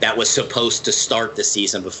that was supposed to start the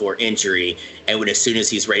season before injury. And as soon as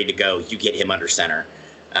he's ready to go, you get him under center.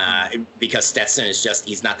 Because Stetson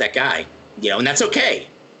he's not that guy, and that's okay.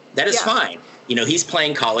 That is fine. He's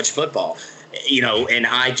playing college football, and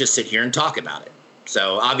I just sit here and talk about it.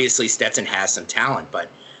 So obviously Stetson has some talent, but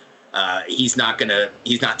he's not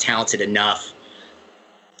talented enough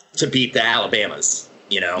to beat the Alabamas,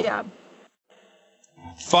 Yeah.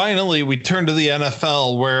 Finally, we turn to the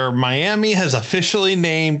NFL, where Miami has officially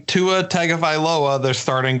named Tua Tagovailoa their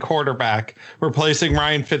starting quarterback, replacing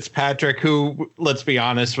Ryan Fitzpatrick, who, let's be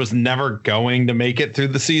honest, was never going to make it through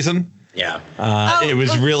the season. Yeah. It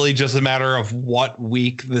was really just a matter of what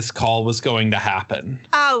week this call was going to happen.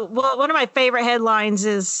 Oh, well, one of my favorite headlines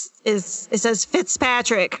is it says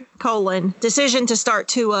Fitzpatrick, decision to start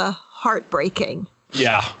Tua heartbreaking.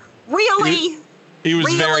 Yeah. Really? He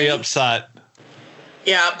was very upset.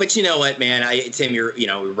 Yeah, but you know what, man? Tim, you're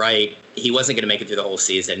right. He wasn't going to make it through the whole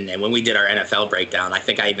season. And when we did our NFL breakdown, I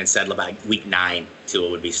think I even said about week 9 Tua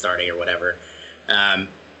would be starting or whatever.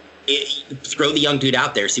 Throw the young dude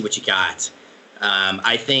out there, see what you got.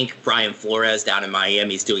 I think Brian Flores down in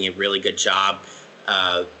Miami is doing a really good job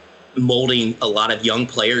molding a lot of young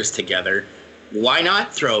players together. Why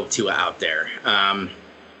not throw Tua out there?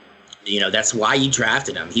 That's why you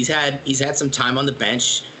drafted him. He's had some time on the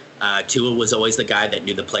bench. Tua was always the guy that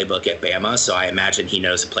knew the playbook at Bama, so I imagine he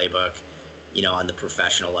knows the playbook, on the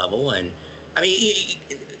professional level. And I mean,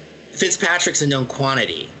 Fitzpatrick's a known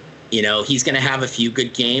quantity. He's going to have a few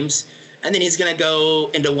good games, and then he's going to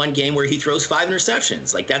go into one game where he throws 5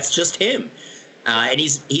 interceptions. Like, that's just him. And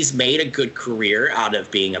he's made a good career out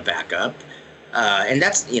of being a backup. And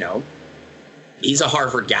that's, he's a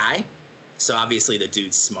Harvard guy, so obviously the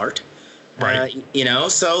dude's smart. Right.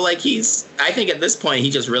 So like I think at this point he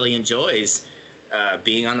just really enjoys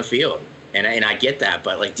being on the field. And I get that.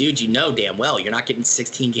 But like, dude, damn well you're not getting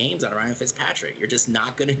 16 games out of Ryan Fitzpatrick. You're just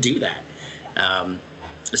not going to do that.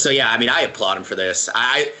 So, yeah, I mean, I applaud him for this.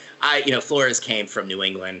 Flores came from New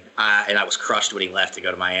England, and I was crushed when he left to go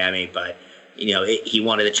to Miami. But, he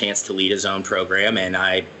wanted a chance to lead his own program, and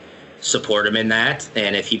I support him in that.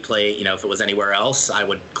 And if he played, if it was anywhere else, I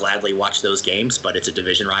would gladly watch those games. But it's a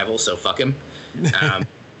division rival, so fuck him.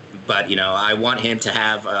 But, I want him to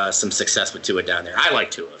have some success with Tua down there. I like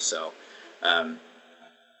Tua, so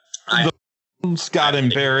got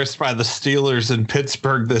embarrassed by the Steelers in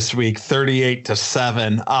Pittsburgh this week,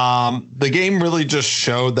 38-7. The game really just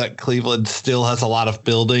showed that Cleveland still has a lot of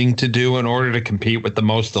building to do in order to compete with the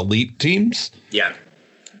most elite teams. Yeah.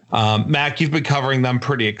 Mac, you've been covering them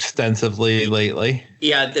pretty extensively lately.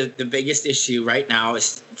 Yeah, the biggest issue right now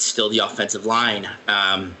is still the offensive line.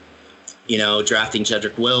 Drafting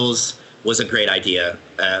Jedrick Wills was a great idea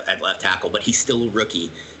at left tackle, but he's still a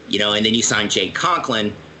rookie, you know. And then you sign Jake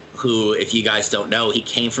Conklin, who, if you guys don't know, he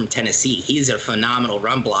came from Tennessee. He's a phenomenal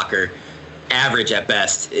run blocker, average at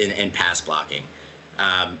best in pass blocking.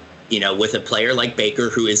 You know, with a player like Baker,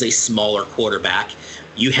 who is a smaller quarterback,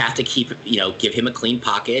 you have to keep, you know, give him a clean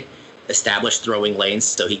pocket, establish throwing lanes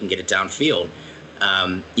so he can get it downfield.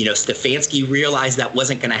 You know, Stefanski realized that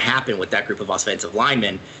wasn't going to happen with that group of offensive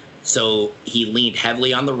linemen. So he leaned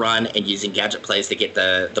heavily on the run and using gadget plays to get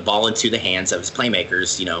the ball into the hands of his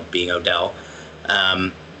playmakers, you know, being Odell.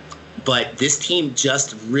 But this team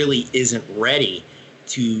just really isn't ready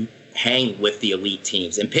to hang with the elite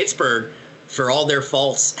teams. And Pittsburgh, for all their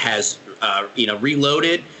faults, has, you know,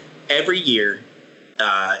 reloaded every year,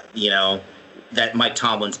 you know, that Mike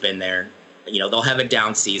Tomlin's been there. You know, they'll have a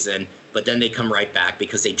down season, but then they come right back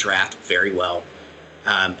because they draft very well.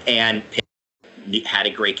 And Pitt had a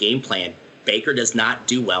great game plan. Baker does not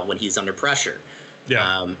do well when he's under pressure.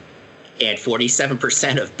 Yeah. And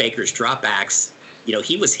 47% of Baker's dropbacks, you know,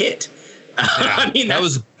 he was hit. Yeah, I mean, that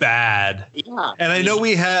was bad. Yeah. And I know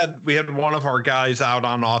we had one of our guys out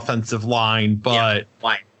on offensive line, but yeah,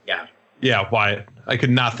 Wyatt. Yeah. Yeah, Wyatt. I could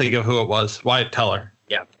not think of who it was. Wyatt Teller.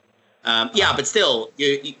 Yeah. Yeah, but still,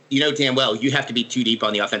 you know damn well you have to be too deep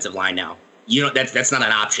on the offensive line now. You know that's not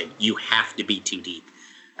an option. You have to be too deep.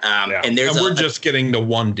 And we're just getting to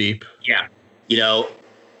one deep. Yeah. You know,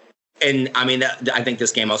 and I mean, I think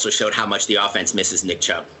this game also showed how much the offense misses Nick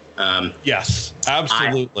Chubb. Yes,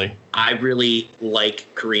 absolutely. I really like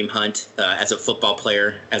Kareem Hunt as a football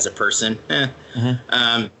player, as a person.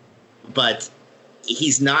 But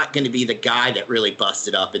he's not going to be the guy that really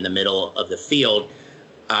busted up in the middle of the field.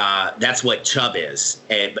 That's what Chubb is.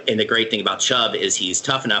 And the great thing about Chubb is he's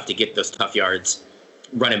tough enough to get those tough yards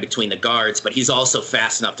running between the guards, but he's also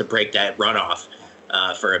fast enough to break that runoff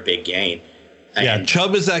for a big gain. Yeah,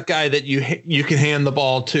 Chubb is that guy that you can hand the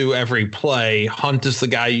ball to every play. Hunt is the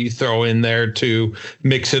guy you throw in there to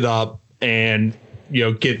mix it up and, you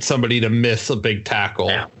know, get somebody to miss a big tackle.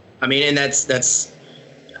 Yeah, I mean, and that's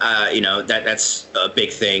you know, that's a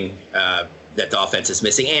big thing that the offense is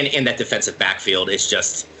missing, and that defensive backfield is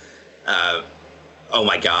just oh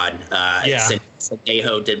my God.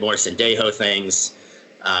 Sendejo did more Sendejo things.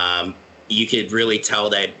 You could really tell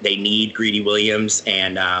that they need Greedy Williams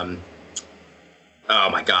and oh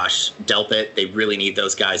my gosh, Delpit. They really need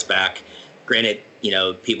those guys back. Granted, you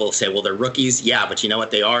know, people say, well, they're rookies. Yeah, but you know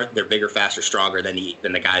what they are? They're bigger, faster, stronger than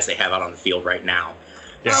the guys they have out on the field right now.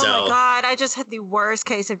 Yeah. Oh my God, I just had the worst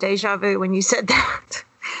case of deja vu when you said that.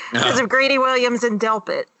 Because of Greedy Williams and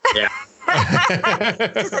Delpit. Yeah.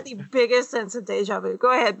 Just had the biggest sense of deja vu.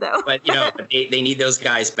 Go ahead, though. But, you know, they need those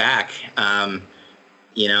guys back,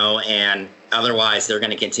 you know, and otherwise they're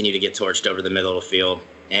going to continue to get torched over the middle of the field.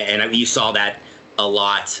 And you saw that a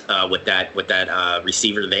lot with that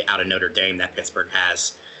receiver out of Notre Dame that Pittsburgh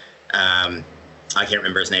has. I can't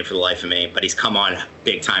remember his name for the life of me, but he's come on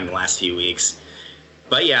big time the last few weeks.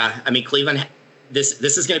 But yeah, I mean, Cleveland, this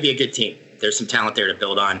is going to be a good team. There's some talent there to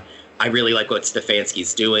build on. I really like what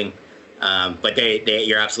Stefanski's doing. But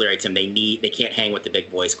you're absolutely right, Tim. They can't hang with the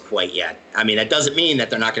big boys quite yet. I mean, that doesn't mean that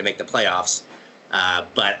they're not going to make the playoffs.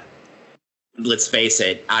 But let's face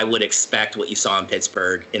it, I would expect what you saw in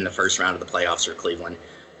Pittsburgh in the first round of the playoffs for Cleveland.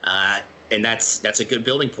 And that's a good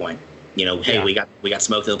building point. You know, hey, we got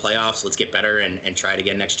smoked in the playoffs. Let's get better and try it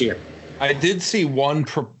again next year. I did see one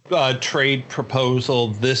trade proposal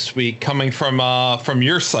this week coming from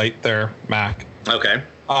your site there, Mac. Okay.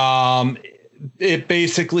 It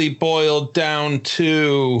basically boiled down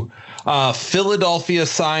to Philadelphia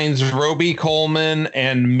signs Roby Coleman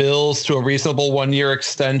and Mills to a reasonable 1-year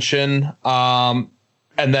extension, and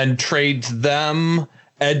then trades them,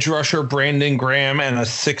 edge rusher Brandon Graham, and a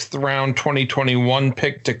 6th round 2021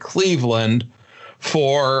 pick to Cleveland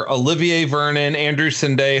for Olivier Vernon, Andrew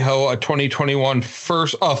Sendejo, a 2021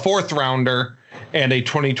 4th rounder, and a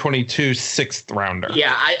 2022 6th rounder.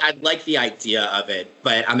 Yeah, I like the idea of it,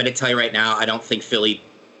 but I'm going to tell you right now, I don't think Philly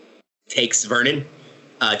takes Vernon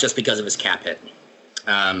just because of his cap hit.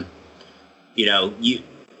 You know,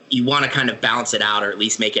 you want to kind of balance it out or at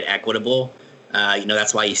least make it equitable. You know,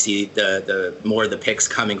 that's why you see the more of the picks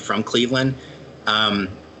coming from Cleveland.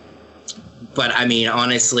 But I mean,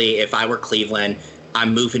 honestly, if I were Cleveland,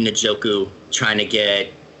 I'm moving Njoku, trying to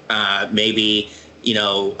get maybe, you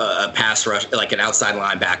know, a pass rush, like an outside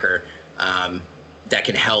linebacker that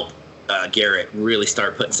can help Garrett really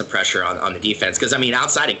start putting some pressure on the defense. Because, I mean,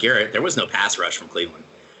 outside of Garrett, there was no pass rush from Cleveland.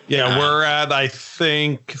 Yeah, we're at, I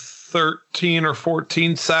think, 13 or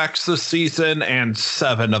 14 sacks this season, and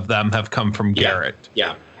 7 of them have come from Garrett.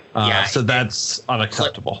 Yeah. So that's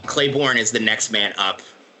unacceptable. Claiborne is the next man up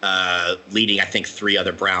leading, I think, 3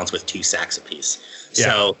 other Browns with 2 sacks apiece. Yeah.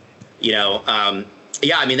 So,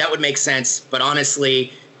 I mean, that would make sense. But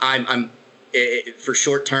honestly, I'm for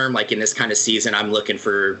short term, like in this kind of season, I'm looking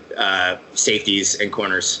for safeties and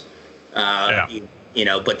corners.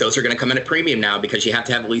 But those are going to come in at premium now because you have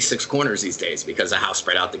to have at least 6 corners these days because of how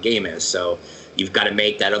spread out the game is. So you've got to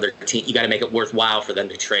make that other team, you got to make it worthwhile for them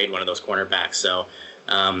to trade one of those cornerbacks. So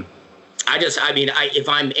if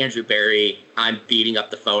I'm Andrew Berry, I'm beating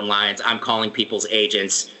up the phone lines. I'm calling people's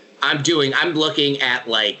agents. I'm looking at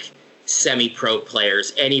like semi-pro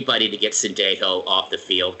players, anybody to get Sendejo off the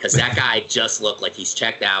field because that guy just looked like he's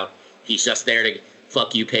checked out. He's just there to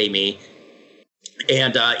fuck you, pay me.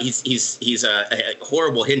 And he's a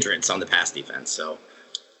horrible hindrance on the pass defense. So,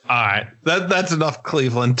 all right, that's enough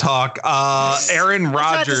Cleveland talk. Aaron Rodgers.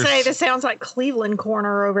 I was about to say this sounds like Cleveland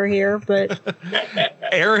corner over here, but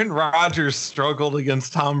Aaron Rodgers struggled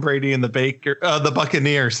against Tom Brady and the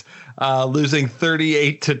Buccaneers, losing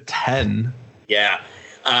 38-10. Yeah,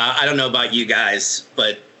 I don't know about you guys,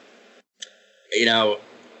 but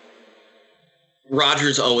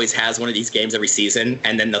Rodgers always has one of these games every season,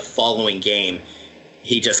 and then the following game,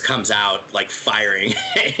 he just comes out like firing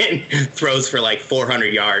and throws for like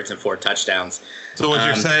 400 yards and 4 touchdowns. So what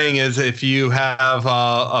you're saying is if you have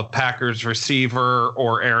a Packers receiver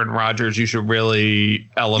or Aaron Rodgers, you should really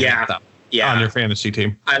elevate them on your fantasy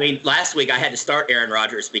team. I mean, last week I had to start Aaron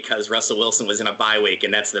Rodgers because Russell Wilson was in a bye week,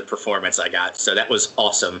 and that's the performance I got. So that was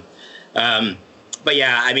awesome. But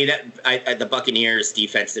yeah, I mean, the Buccaneers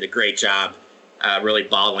defense did a great job really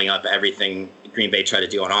bottling up everything Green Bay tried to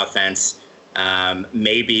do on offense.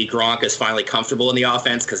 Maybe Gronk is finally comfortable in the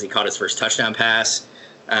offense because he caught his first touchdown pass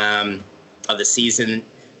of the season,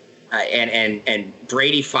 and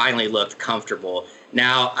Brady finally looked comfortable.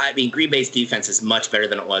 Now, I mean, Green Bay's defense is much better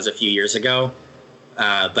than it was a few years ago,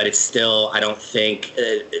 but it's still, I don't think,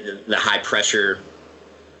 the high pressure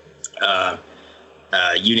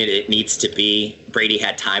unit it needs to be. Brady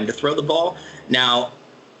had time to throw the ball. Now,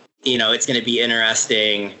 it's going to be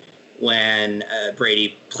interesting when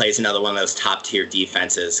Brady plays another one of those top tier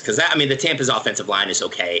defenses. Because the Tampa's offensive line is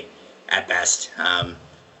okay at best.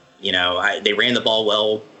 They ran the ball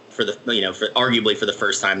well for arguably for the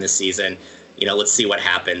first time this season. Let's see what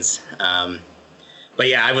happens. But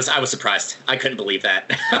yeah, I was surprised. I couldn't believe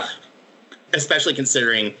that, especially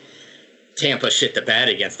considering Tampa shit the bed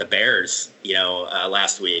against the Bears,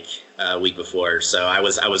 last week before. So I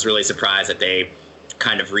was really surprised that they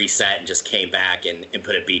kind of reset and just came back and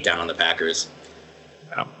put a beat down on the Packers.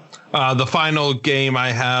 Yeah. The final game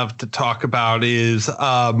I have to talk about is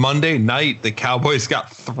Monday night. The Cowboys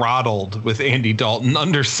got throttled with Andy Dalton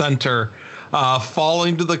under center,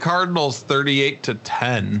 falling to the Cardinals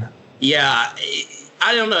 38-10. Yeah,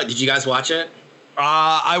 I don't know. Did you guys watch it?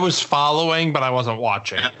 I was following, but I wasn't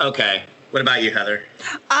watching. Okay. What about you, Heather?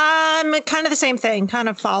 Kind of the same thing, kind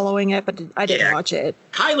of following it, but I didn't watch it.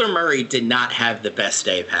 Kyler Murray did not have the best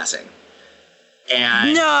day passing.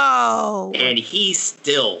 And he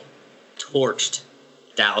still torched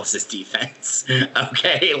Dallas's defense.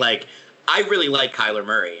 Okay, I really like Kyler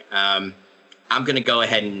Murray. I'm going to go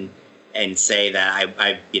ahead and say that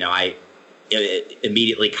I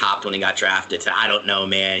immediately copped when he got drafted. I don't know,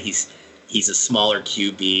 man. He's a smaller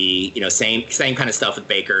QB, same kind of stuff with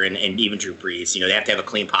Baker and even Drew Brees. They have to have a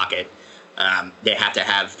clean pocket. They have to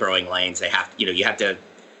have throwing lanes. They have, you have to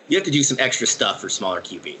do some extra stuff for smaller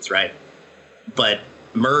QBs, right? But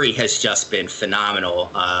Murray has just been phenomenal.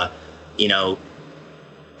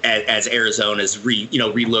 As Arizona's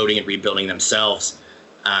reloading and rebuilding themselves.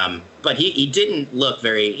 But he didn't look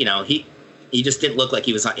very, he just didn't look like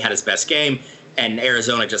he had his best game. And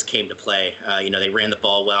Arizona just came to play. They ran the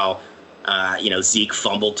ball well. Zeke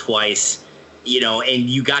fumbled twice, and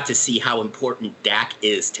you got to see how important Dak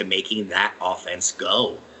is to making that offense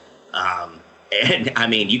go. And I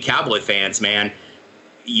mean, you Cowboy fans, man,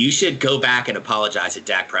 you should go back and apologize to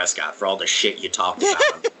Dak Prescott for all the shit you talked about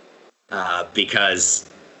him. Because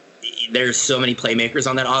there's so many playmakers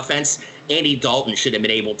on that offense. Andy Dalton should have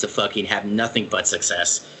been able to fucking have nothing but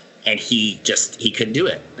success, and he couldn't do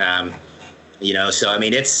it. So I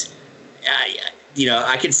mean, it's.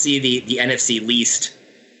 I can see the NFC least,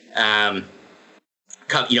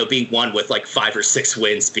 being won with 5 or 6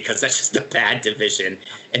 wins because that's just a bad division.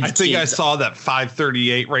 And I think I saw that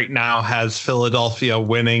 538 right now has Philadelphia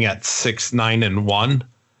winning at 6-9-1.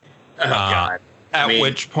 Oh God!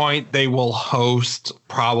 Which point they will host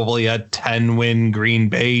probably a 10-win Green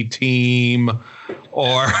Bay team,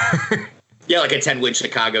 or. Yeah, like a 10-win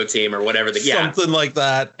Chicago team or whatever. Something like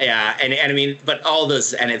that. Yeah, and I mean, but all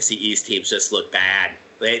those NFC East teams just look bad.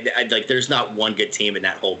 There's not one good team in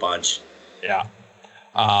that whole bunch. Yeah.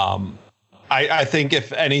 I think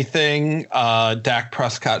if anything, Dak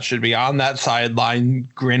Prescott should be on that sideline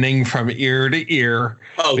grinning from ear to ear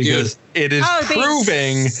because it is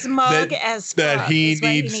proving that he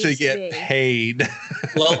needs to get paid.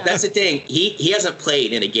 Well, that's the thing. He hasn't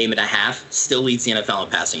played in a game and a half, still leads the NFL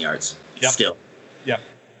in passing yards. Yep. Still. Yep.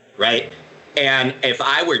 Right? And if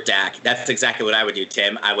I were Dak, that's exactly what I would do,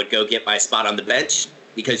 Tim. I would go get my spot on the bench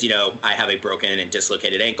because, I have a broken and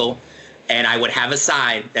dislocated ankle. And I would have a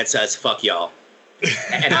sign that says, fuck y'all.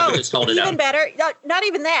 And I would just hold it up. Even better. Not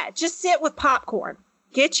even that. Just sit with popcorn.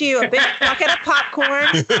 Get you a big bucket of popcorn.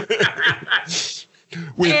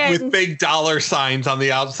 with big dollar signs on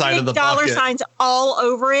the outside of the bucket. Dollar signs all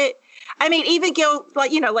over it. I mean, even go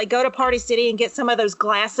go to Party City and get some of those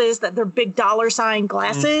glasses that they're big dollar sign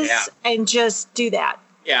glasses and just do that.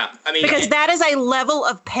 Yeah, I mean, because that is a level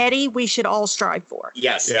of petty we should all strive for.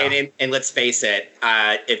 Yes, yeah. And let's face it,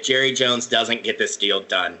 if Jerry Jones doesn't get this deal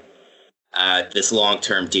done, this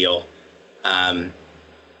long-term deal,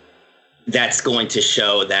 that's going to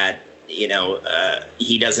show that he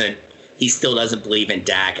still doesn't believe in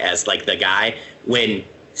Dak as like the guy. When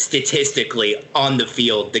statistically on the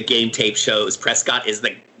field, the game tape shows Prescott is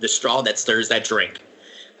the straw that stirs that drink.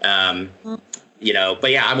 But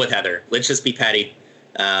yeah, I'm with Heather. Let's just be petty.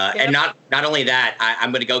 And not only that,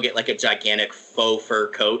 I'm going to go get like a gigantic faux fur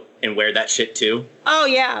coat and wear that shit too. Oh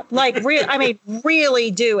yeah. Like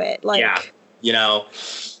really do it. Like, yeah.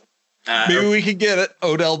 Maybe we could get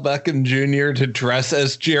Odell Beckham Jr. to dress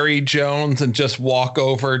as Jerry Jones and just walk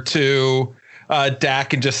over to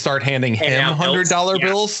Dak and just start handing him $100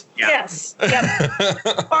 bills. Yeah. Yes.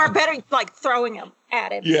 Yep. Or better, like throwing them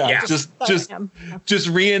at him. Yeah. Just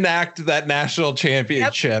reenact that national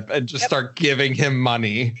championship and just start giving him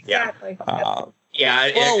money. Exactly.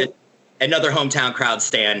 Another hometown crowd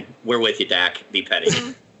stand. We're with you, Dak. Be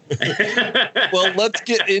petty. Well, let's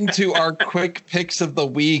get into our quick picks of the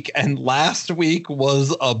week. And last week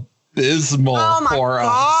was abysmal for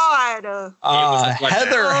us.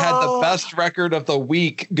 Heather had the best record of the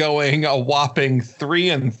week, going a whopping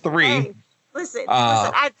 3-3. Hey, listen,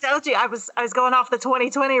 I told you I was going off the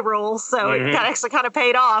 2020 rules, so it actually kind of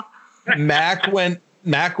paid off. Mac went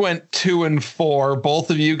 2-4. Both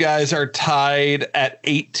of you guys are tied at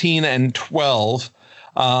 18-12.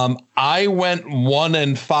 I went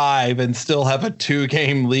 1-5 and still have a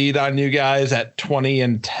 2-game lead on you guys at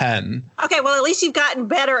 20-10. Okay, well, at least you've gotten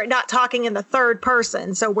better at not talking in the third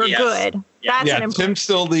person, so we're good. Yeah. That's an Tim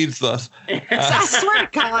still leads this. I swear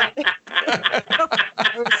to God.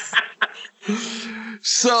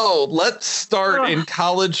 So let's start in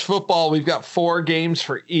college football. We've got 4 games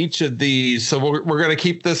for each of these, so we're going to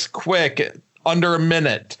keep this quick, under a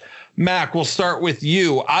minute. Mac, we'll start with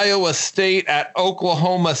you. Iowa State at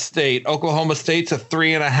Oklahoma State. Oklahoma State's a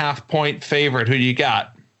 3.5-point favorite. Who do you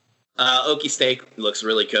got? Okie State looks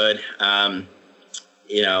really good. Chuba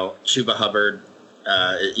Hubbard,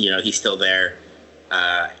 he's still there.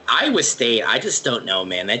 Iowa State, I just don't know,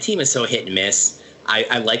 man. That team is so hit and miss.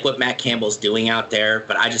 I like what Matt Campbell's doing out there,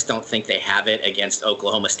 but I just don't think they have it against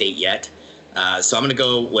Oklahoma State yet. So I'm going to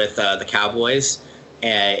go with the Cowboys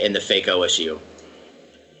and the fake OSU.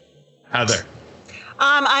 Heather.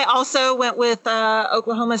 I also went with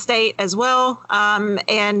Oklahoma State as well.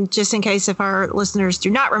 And just in case if our listeners do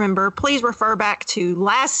not remember, please refer back to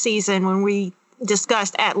last season when we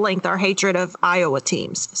discussed at length our hatred of Iowa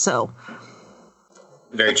teams. So,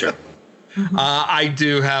 very true. I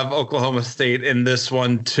do have Oklahoma State in this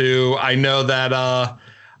one too. I know that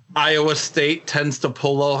Iowa State tends to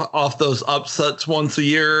pull off those upsets once a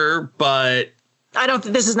year, but I don't.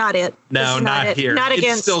 This is not it. No, not here. Not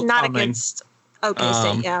against. It's still not coming. Against OK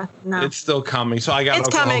State. Yeah, no. It's still coming. So I got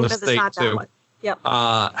Oklahoma State too. Yep.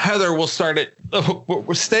 Heather, we'll start it.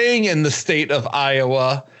 We're staying in the state of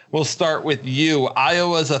Iowa. We'll start with you.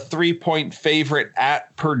 Iowa's a 3-point favorite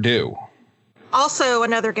at Purdue. Also,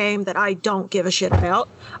 another game that I don't give a shit about.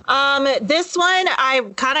 This one I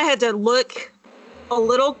kind of had to look a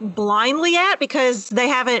little blindly at because they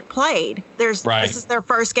haven't played. This is their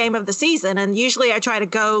first game of the season, and usually I try to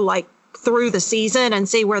go like through the season and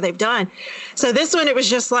see where they've done. So this one, it was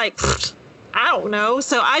just like, I don't know.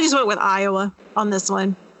 So I just went with Iowa on this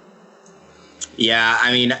one. Yeah,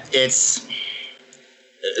 I mean, it's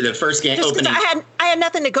the first game. Just opening, I had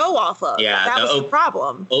nothing to go off of. Yeah, that was the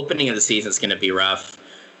problem. Opening of the season is going to be rough.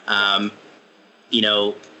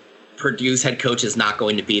 Purdue's head coach is not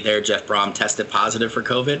going to be there. Jeff Brom tested positive for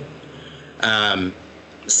COVID.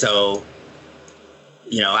 So,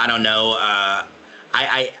 I don't know.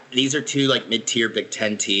 These are two like mid-tier Big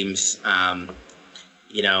Ten teams.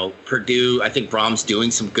 Purdue, I think Brom's doing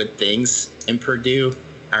some good things in Purdue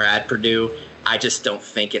or at Purdue. I just don't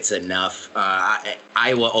think it's enough.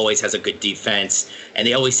 Iowa always has a good defense, and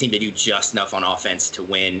they always seem to do just enough on offense to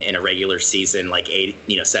win in a regular season, like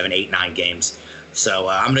 7, 8, 9 games. So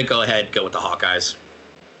I'm going to go with the Hawkeyes.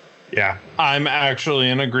 Yeah, I'm actually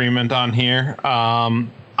in agreement on here.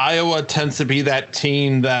 Iowa tends to be that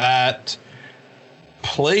team that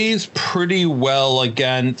plays pretty well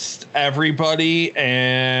against everybody,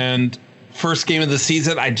 and first game of the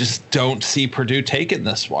season, I just don't see Purdue taking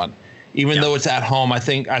this one. Even though it's at home, I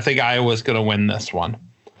think Iowa's going to win this one.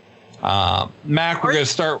 Mac, we're going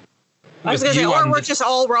to start. I was going to say, or we're just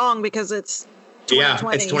all wrong because it's 2020.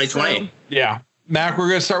 Yeah, it's 2020. So. Yeah. Mac, we're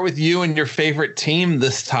going to start with you and your favorite team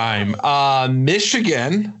this time.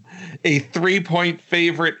 Michigan, a 3-point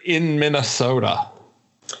favorite in Minnesota.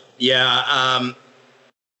 Yeah.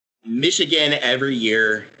 Michigan every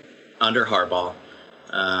year under Harbaugh,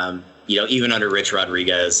 even under Rich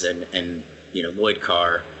Rodriguez and Lloyd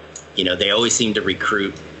Carr, they always seem to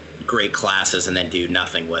recruit great classes and then do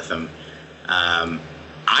nothing with them. I'm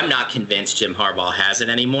not convinced Jim Harbaugh has it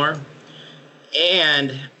anymore.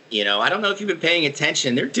 And, I don't know if you've been paying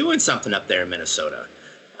attention. They're doing something up there in Minnesota.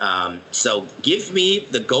 So give me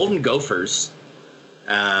the Golden Gophers,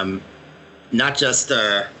 not just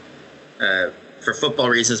for football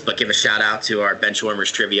reasons, but give a shout out to our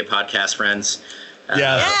Benchwarmers Trivia podcast friends.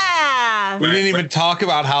 Yeah. We didn't even talk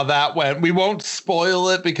about how that went. We won't spoil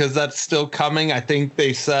it because that's still coming. I think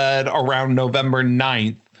they said around November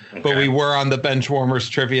 9th. Okay. But we were on the Benchwarmers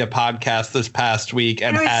Trivia podcast this past week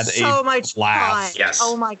and had so much blast. Fun. Yes.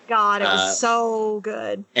 Oh my God, it was so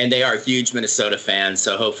good. And they are huge Minnesota fans,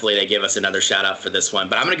 so hopefully they give us another shout out for this one.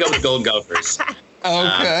 But I'm going to go with Golden Gophers.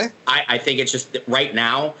 Okay. I think it's just right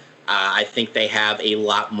now, I think they have a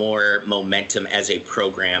lot more momentum as a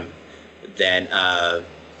program than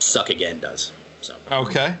Suck Again does. So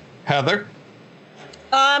okay, Heather.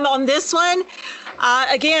 On this one,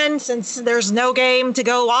 again, since there's no game to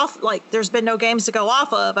go off, there's been no games to go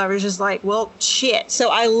off of, I was just like, well, shit. So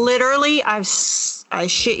I literally, I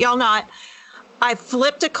shit y'all not, I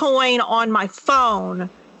flipped a coin on my phone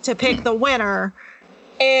to pick the winner,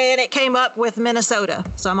 and it came up with Minnesota.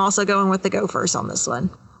 So I'm also going with the Gophers on this one.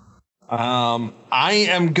 I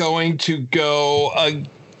am going to go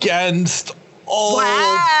against all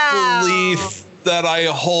belief that I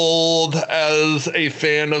hold as a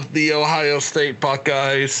fan of the Ohio State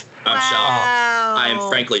Buckeyes. I'm shocked. I am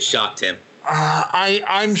frankly shocked, Tim.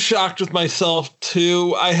 I'm shocked with myself,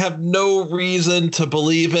 too. I have no reason to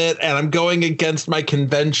believe it, and I'm going against my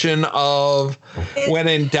convention of when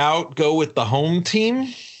in doubt, go with the home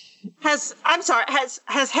team. Has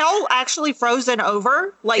hell actually frozen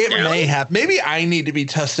over? It may have. Maybe I need to be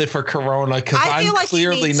tested for corona because I'm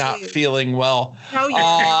clearly not feeling well. No, you're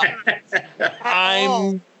not.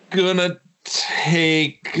 I'm gonna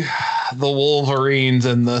take the Wolverines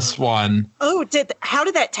in this one. Oh, how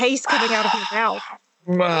did that taste coming out of your mouth?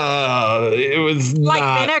 It was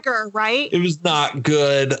like vinegar, right? It was not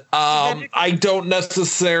good. I don't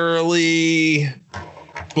necessarily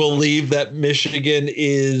believe that Michigan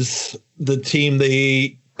is the team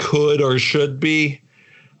they could or should be.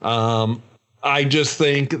 I just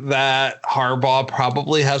think that Harbaugh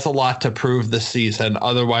probably has a lot to prove this season.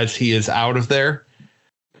 Otherwise, he is out of there.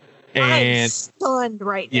 And I'm stunned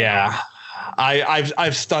right now. Yeah,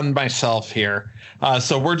 I've stunned myself here.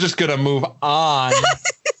 So we're just gonna move on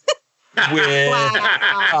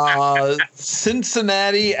with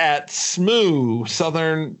Cincinnati at SMU,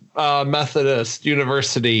 Southern Methodist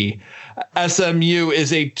University. SMU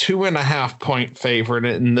is a 2.5-point favorite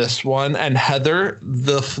in this one. And Heather,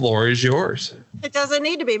 the floor is yours. It doesn't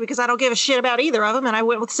need to be because I don't give a shit about either of them, and I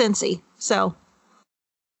went with Cincy. So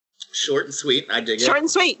short and sweet. I dig it. Short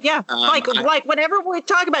and sweet, yeah. Like whenever we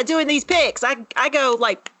talk about doing these picks, I go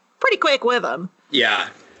pretty quick with them. Yeah.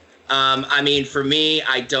 For me,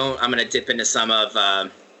 I'm going to dip into some of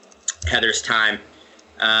Heather's time.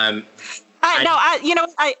 I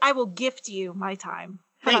will gift you my time.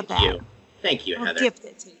 How about that? Thank you, I'll Heather. Gift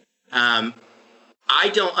it to you. I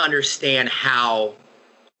don't understand how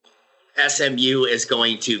SMU is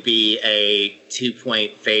going to be a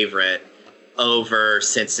 2-point favorite over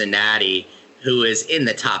Cincinnati, who is in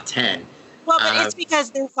the top 10. Well, but it's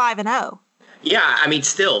because they're 5-0. Yeah,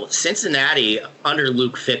 still, Cincinnati under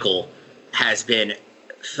Luke Fickell has been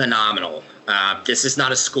phenomenal. This is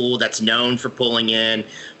not a school that's known for pulling in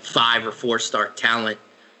 5 or 4-star talent.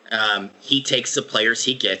 He takes the players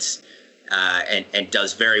he gets and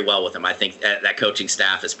does very well with them. I think that coaching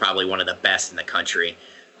staff is probably one of the best in the country.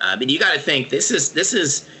 But you got to think this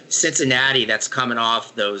is Cincinnati that's coming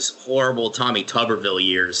off those horrible Tommy Tuberville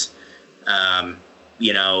years,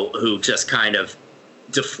 who just kind of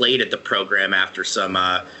deflated the program after some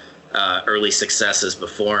early successes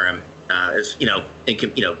before him. As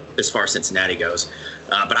as far as Cincinnati goes,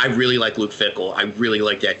 but I really like Luke Fickell. I really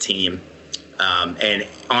like that team, and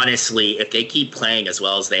honestly, if they keep playing as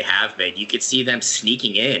well as they have been, you could see them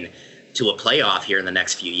sneaking in to a playoff here in the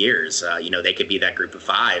next few years. They could be that group of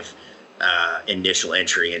 5 initial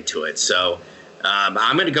entry into it. So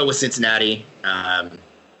I'm going to go with Cincinnati.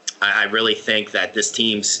 I really think that this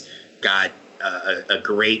team's got a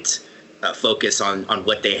great focus on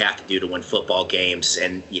what they have to do to win football games,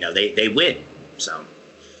 and they win. So,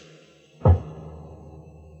 all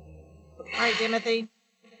right, Timothy.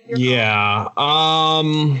 Yeah.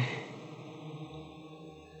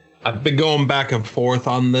 I've been going back and forth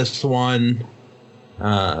on this one.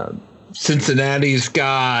 Cincinnati's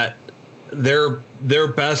got their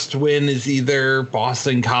best win is either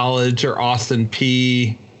Boston College or Austin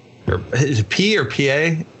P. Or is it P or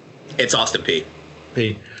PA? It's Austin P.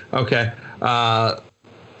 P. Okay.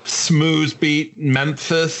 Smooth beat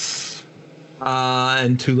Memphis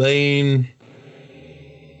and Tulane.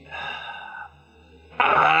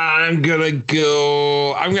 I'm gonna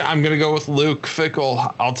go with Luke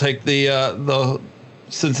Fickell. I'll take the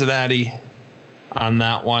Cincinnati on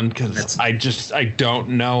that one because I don't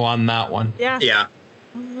know on that one. Yeah. Yeah.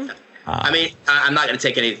 Mm-hmm. I mean, I'm not going to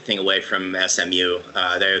take anything away from SMU.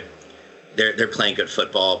 They're playing good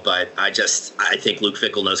football, but I think Luke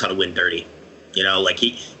Fickell knows how to win dirty.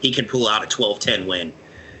 He can pull out a 12-10 win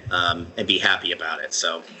and be happy about it.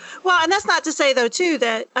 So. Well, and that's not to say though too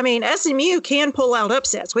that SMU can pull out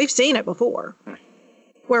upsets. We've seen it before,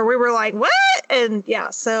 where we were like, "What?" And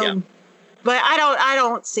but I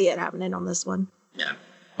don't see it happening on this one. Yeah.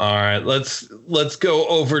 All right, let's go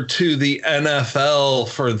over to the NFL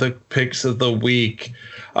for the picks of the week.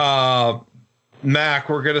 Mac,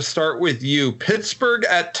 we're going to start with you. Pittsburgh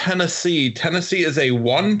at Tennessee. Tennessee is a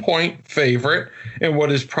 1-point favorite in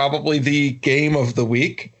what is probably the game of the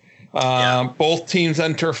week. Both teams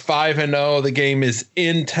enter 5-0. The game is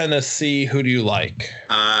in Tennessee. Who do you like?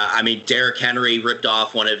 Derrick Henry ripped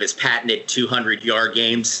off one of his patented 200-yard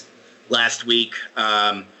games last week.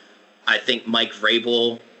 I think Mike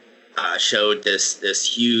Vrabel showed this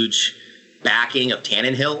huge backing of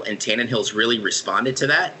Tannehill, and Tannehill's really responded to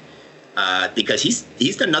that because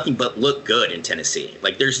he's done nothing but look good in Tennessee.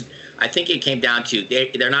 I think it came down to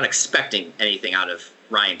they're not expecting anything out of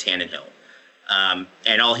Ryan Tannehill.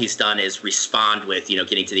 And all he's done is respond with,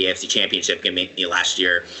 getting to the AFC Championship game last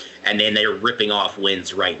year, and then they're ripping off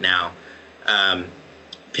wins right now.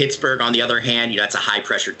 Pittsburgh, on the other hand, that's a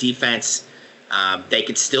high-pressure defense. They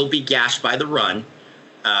can still be gashed by the run,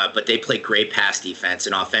 but they play great pass defense.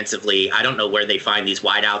 And offensively, I don't know where they find these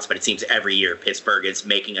wideouts, but it seems every year Pittsburgh is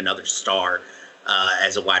making another star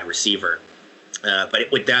as a wide receiver. But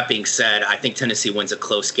with that being said, I think Tennessee wins a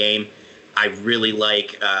close game. I really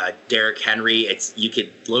like Derrick Henry. You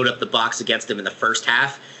could load up the box against him in the first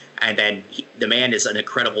half, and then the man is an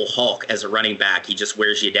incredible Hulk as a running back. He just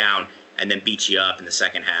wears you down and then beats you up in the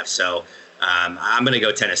second half. So I'm going to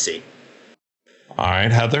go Tennessee. All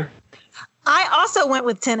right, Heather. I also went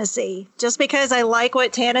with Tennessee just because I like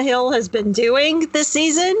what Tannehill has been doing this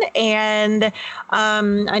season, and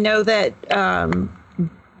I know that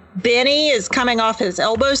Benny is coming off his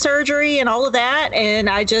elbow surgery and all of that, and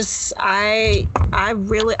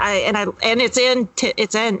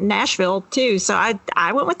it's in Nashville too, so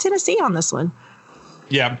I went with Tennessee on this one.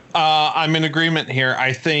 Yeah, I'm in agreement here.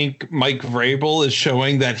 I think Mike Vrabel is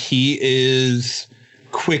showing that he is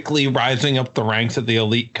quickly rising up the ranks of the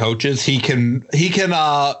elite coaches. He can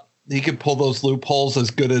pull those loopholes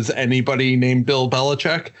as good as anybody named Bill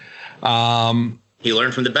Belichick. He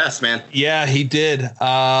learned from the best, man. Yeah, he did.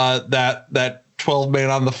 That 12-man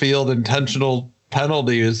on the field intentional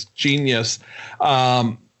penalty is genius.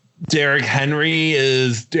 Derrick Henry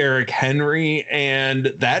is Derrick Henry, and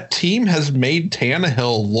that team has made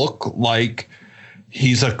Tannehill look like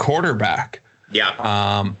he's a quarterback.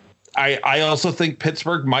 Yeah. I also think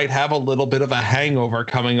Pittsburgh might have a little bit of a hangover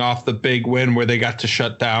coming off the big win where they got to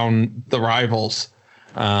shut down the rivals.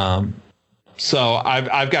 So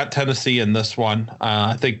I've got Tennessee in this one.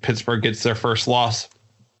 I think Pittsburgh gets their first loss.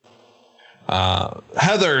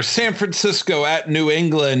 Heather, San Francisco at New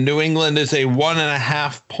England. New England is a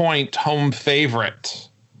 1.5-point home favorite.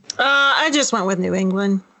 I just went with New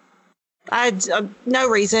England. No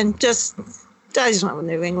reason. I just went with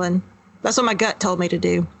New England. That's what my gut told me to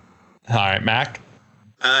do. All right, Mac.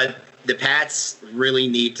 The Pats really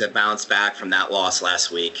need to bounce back from that loss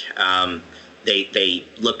last week. They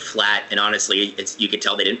looked flat, and honestly, you could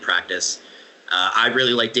tell they didn't practice. I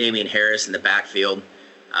really like Damian Harris in the backfield.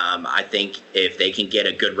 I think if they can get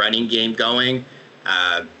a good running game going,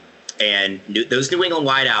 And those New England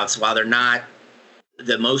wideouts, while they're not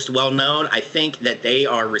the most well-known, I think that they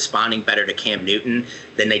are responding better to Cam Newton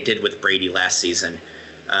than they did with Brady last season.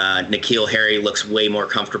 N'Keal Harry looks way more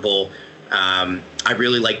comfortable. I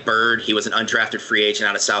really like Bird. He was an undrafted free agent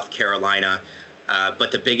out of South Carolina.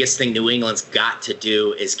 But the biggest thing New England's got to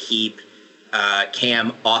do is keep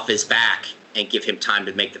Cam off his back and give him time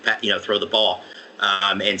to make throw the ball.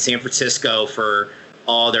 And San Francisco, for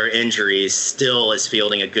all their injuries, still is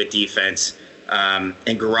fielding a good defense. And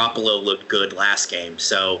Garoppolo looked good last game.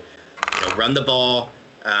 So, run the ball,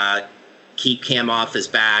 keep Cam off his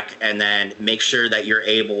back, and then make sure that you're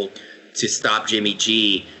able to stop Jimmy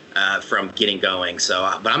G from getting going. So,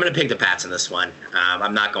 but I'm going to pick the Pats in this one.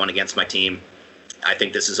 I'm not going against my team. I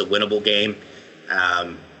think this is a winnable game.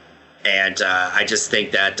 And I just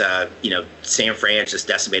think that, San Fran is just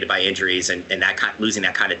decimated by injuries, and losing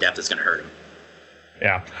that kind of depth is going to hurt him.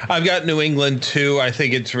 Yeah, I've got New England too. I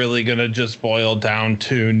think it's really going to just boil down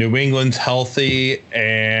to New England's healthy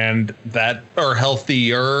or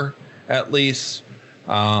healthier at least.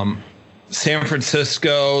 San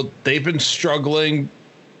Francisco, they've been struggling,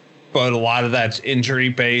 but a lot of that's injury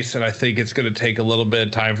based, and I think it's going to take a little bit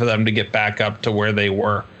of time for them to get back up to where they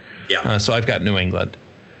were. Yeah. So I've got New England.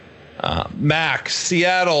 Max,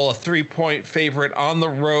 Seattle, a 3-point favorite on the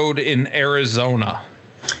road in Arizona.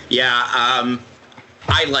 Yeah,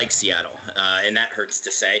 I like Seattle, and that hurts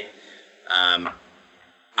to say.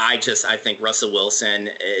 I think Russell Wilson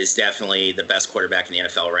is definitely the best quarterback in the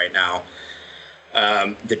NFL right now.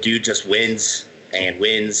 The dude just wins and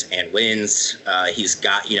wins and wins. He's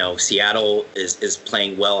got, Seattle is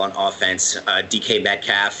playing well on offense. DK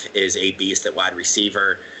Metcalf is a beast at wide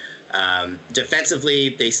receiver. Defensively,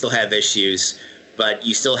 they still have issues, but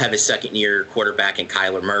you still have a second-year quarterback in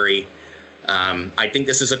Kyler Murray. I think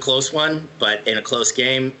this is a close one, but in a close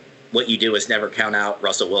game, what you do is never count out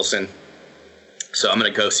Russell Wilson. So I'm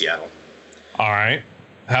going to go Seattle. All right.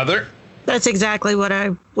 Heather? That's exactly what I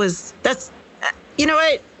was. You know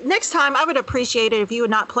what? Next time, I would appreciate it if you would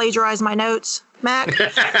not plagiarize my notes, Mac.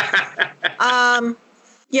 Yeah,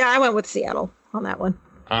 I went with Seattle on that one.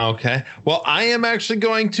 Okay. Well, I am actually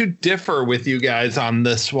going to differ with you guys on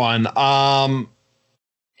this one.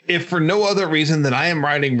 If for no other reason than I am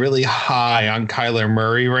riding really high on Kyler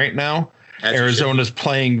Murray right now. Arizona's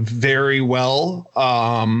playing very well.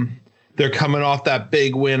 They're coming off that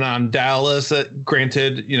big win on Dallas.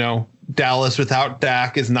 Granted, Dallas without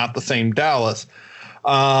Dak is not the same Dallas.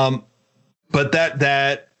 But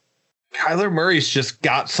that Kyler Murray's just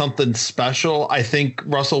got something special. I think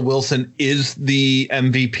Russell Wilson is the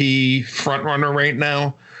MVP frontrunner right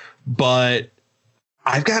now, but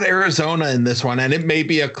I've got Arizona in this one, and it may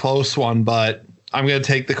be a close one, but I'm going to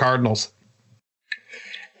take the Cardinals.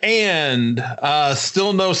 And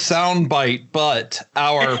still no soundbite, but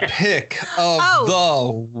our pick of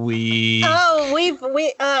the week. We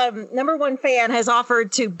number one fan has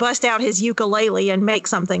offered to bust out his ukulele and make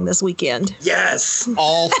something this weekend. Yes,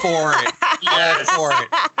 all for it. Yes, all for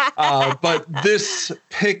it. But this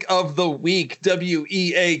pick of the week,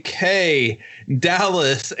 WEAK,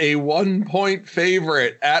 Dallas, a 1-point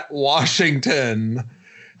favorite at Washington.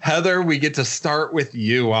 Heather, we get to start with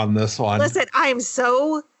you on this one. Listen, I am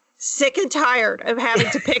so sick and tired of having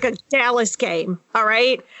to pick a Dallas game. All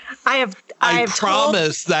right. I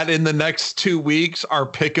promise that in the next 2 weeks, our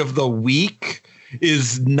pick of the week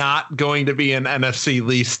is not going to be an NFC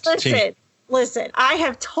least team. Listen, I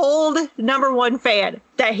have told number one fan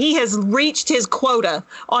that he has reached his quota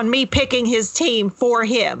on me picking his team for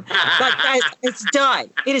him. But guys, it's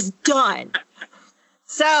done. It is done.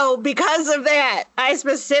 So because of that, I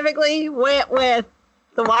specifically went with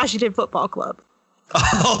the Washington Football Club.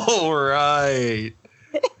 All right.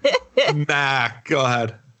 Mac, go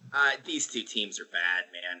ahead. These two teams are bad,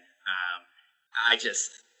 man.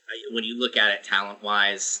 When you look at it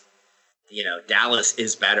talent-wise, Dallas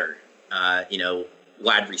is better.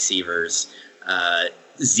 Wide receivers.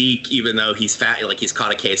 Zeke, even though he's fat, like he's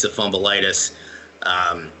caught a case of fumbleitis.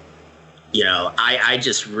 I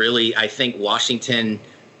think Washington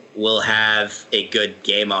will have a good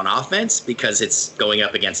game on offense because it's going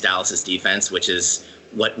up against Dallas's defense, which is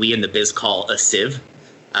what we in the biz call a sieve,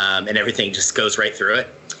 and everything just goes right through it.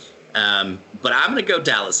 But I'm going to go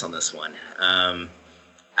Dallas on this one.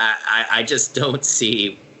 I just don't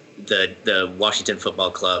see the Washington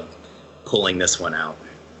Football Club pulling this one out.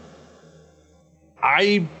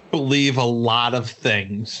 I believe a lot of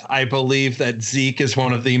things. I believe that Zeke is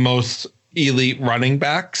one of the most elite running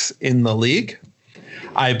backs in the league.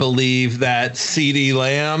 I believe that CeeDee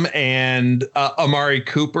Lamb and Amari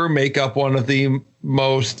Cooper make up one of the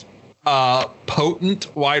most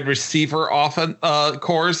potent wide receiver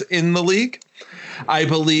cores in the league. I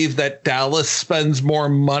believe that Dallas spends more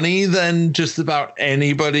money than just about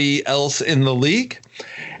anybody else in the league.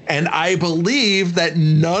 And I believe that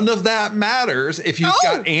none of that matters if you've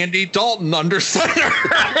got Andy Dalton under center.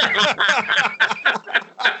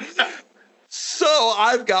 So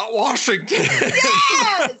I've got Washington.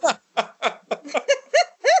 Yes!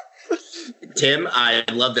 Tim, I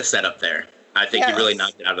love the setup there. I think you really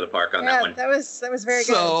knocked it out of the park on that one. That was very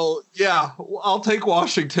good. So, yeah, I'll take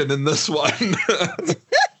Washington in this one.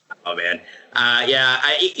 Oh, man.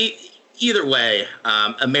 Either way,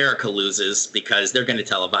 America loses because they're going to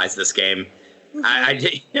televise this game.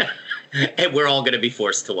 Mm-hmm. And we're all going to be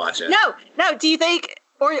forced to watch it. No. Do you think,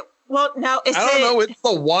 no. I don't know. It's the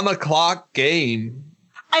 1:00 game.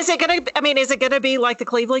 Is it going to be like the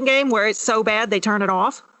Cleveland game where it's so bad they turn it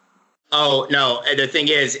off? Oh, no. The thing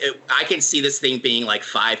is, I can see this thing being like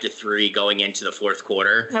 5-3 going into the fourth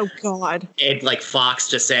quarter. Oh, God. And like Fox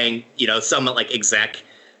just saying, someone like exec,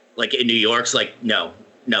 like in New York's like, no,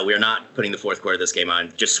 we're not putting the fourth quarter of this game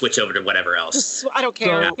on. Just switch over to whatever else. I don't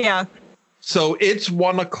care. Yeah. So it's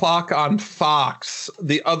 1:00 on Fox.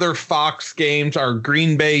 The other Fox games are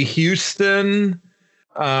Green Bay, Houston,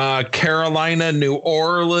 Carolina, New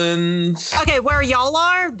Orleans. Okay, where y'all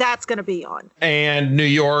are, that's going to be on. And New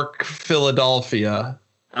York, Philadelphia.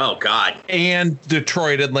 Oh, God. And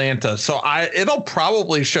Detroit, Atlanta. So it'll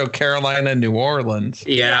probably show Carolina, New Orleans.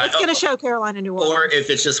 Yeah, it's going to show Carolina, New Orleans. Or if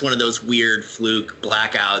it's just one of those weird fluke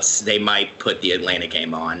blackouts, they might put the Atlanta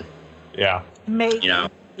game on. Yeah. Maybe.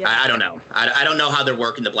 I don't know. I don't know how they're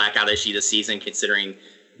working the blackout issue this season, considering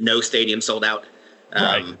no stadium sold out.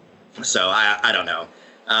 Right. So I don't know.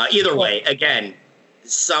 Either way, again,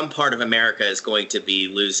 some part of America is going to be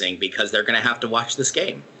losing because they're going to have to watch this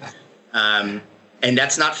game. And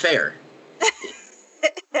that's not fair.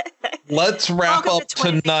 Let's wrap up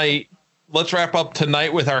tonight. Let's wrap up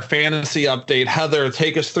tonight with our fantasy update. Heather,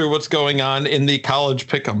 take us through what's going on in the college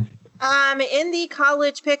pick'em. In the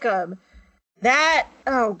college pick'em, I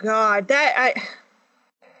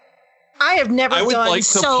have never done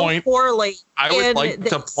so poorly. I would like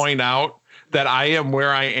to point out that I am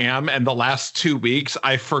where I am, and the last 2 weeks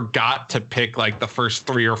I forgot to pick like the first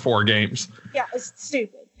 3 or 4 games. Yeah, it's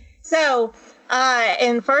stupid. So,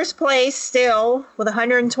 in first place still with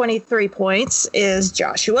 123 points is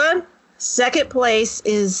Joshua. Second place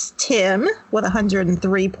is Tim with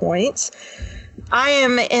 103 points. I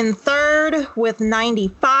am in third with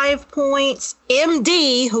 95 points.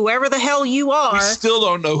 MD, whoever the hell you are. We still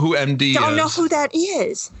don't know who MD is. Don't know who that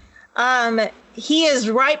is. He is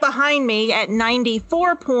right behind me at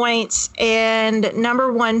 94 points, and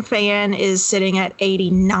number one fan is sitting at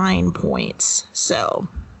 89 points. So,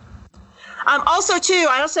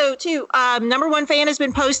 number one fan has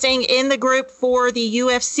been posting in the group for the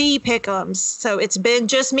UFC pick'ems. So it's been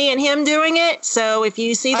just me and him doing it. So if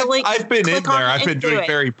you see the link, I've been in there. I've been doing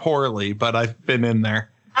very poorly, but I've been in there.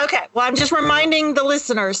 Okay. Well, I'm just reminding the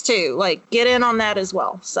listeners too, get in on that as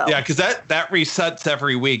well. So yeah, because that resets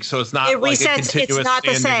every week, so it's not a continuous it's not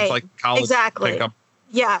the same. Like college exactly. Pick'em.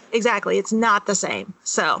 Yeah, exactly. It's not the same.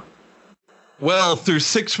 So. Well, through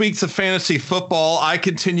 6 weeks of fantasy football, I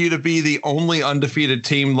continue to be the only undefeated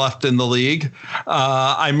team left in the league.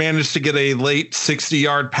 I managed to get a late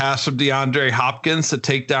 60-yard pass from DeAndre Hopkins to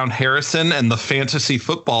take down Harrison and the fantasy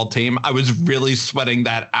football team. I was really sweating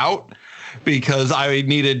that out because I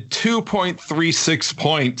needed 2.36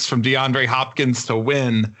 points from DeAndre Hopkins to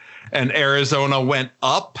win. And Arizona went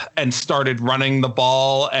up and started running the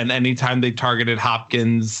ball. And anytime they targeted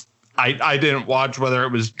Hopkins, I didn't watch whether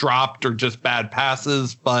it was dropped or just bad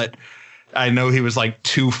passes, but I know he was like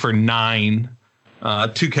 2 for 9,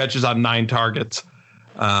 2 catches on 9 targets.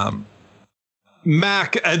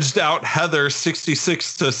 Mac edged out Heather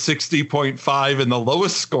 66 to 60.5 in the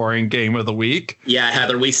lowest scoring game of the week. Yeah,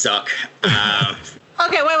 Heather, we suck.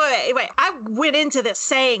 Okay, wait. I went into this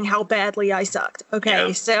saying how badly I sucked. Okay,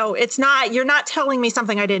 yeah. So you're not telling me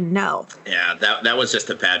something I didn't know. Yeah, that was just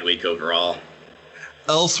a bad week overall.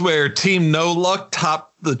 Elsewhere, Team No Luck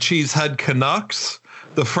topped the Cheesehead Canucks.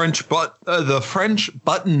 The French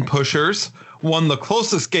Button Pushers won the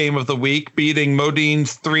closest game of the week, beating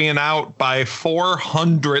Modine's 3 and Out by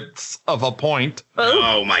 0.04 of a point.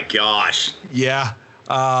 Oh my gosh! Yeah,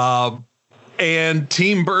 And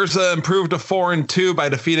Team Berza improved to 4-2 by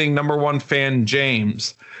defeating number 1 fan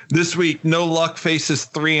James. This week, No Luck faces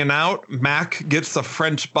 3 and out. Mac gets the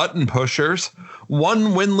French button pushers. One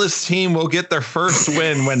winless team will get their first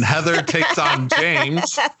win when Heather takes on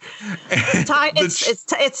James.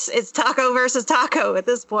 It's taco versus taco at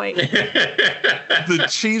this point. The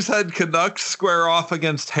Cheesehead Canucks square off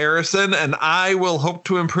against Harrison, and I will hope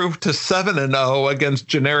to improve to 7-0 against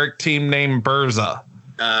generic team name Berza.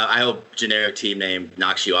 I hope generic team name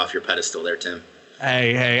knocks you off your pedestal there, Tim.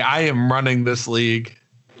 Hey, I am running this league.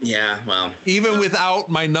 Yeah, well. Even without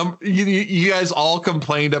my number, you guys all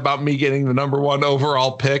complained about me getting the number 1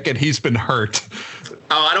 overall pick, and he's been hurt.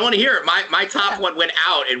 Oh, I don't want to hear it. My top one went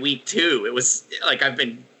out in week 2. It was like I've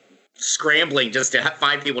been scrambling just to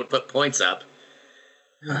find people to put points up.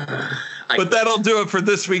 But that'll do it for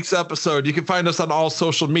this week's episode. You can find us on all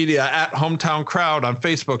social media at Hometown Crowd on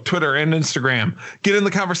Facebook, Twitter, and Instagram. Get in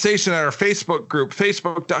the conversation at our Facebook group,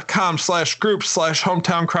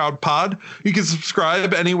 facebook.com/group/Hometown Crowd Pod. You can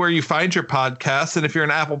subscribe anywhere you find your podcasts. And if you're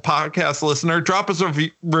an Apple Podcast listener, drop us a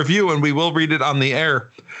review and we will read it on the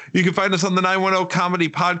air. You can find us on the 910 Comedy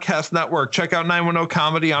Podcast Network. Check out 910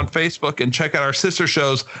 Comedy on Facebook and check out our sister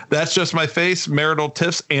shows, That's Just My Face, Marital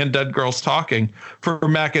Tiffs, and Dead Girls Talking. For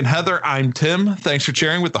Mac and Heather, I'm Tim. Thanks for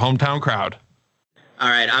cheering with the Hometown Crowd. All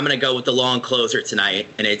right, I'm going to go with the long closer tonight.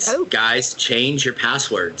 And it's, guys, change your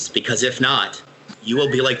passwords. Because if not, you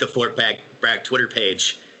will be like the Fort Bragg Twitter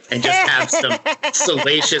page and just have some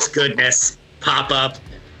salacious goodness pop up.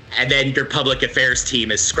 And then your public affairs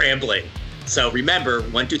team is scrambling. So remember,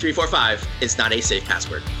 12345 is not a safe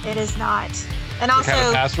password. It is not. And also, the kind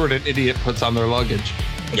of password an idiot puts on their luggage.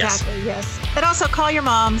 Exactly, yes. And also call your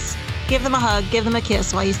moms. Give them a hug. Give them a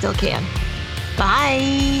kiss while you still can.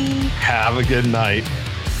 Bye. Have a good night.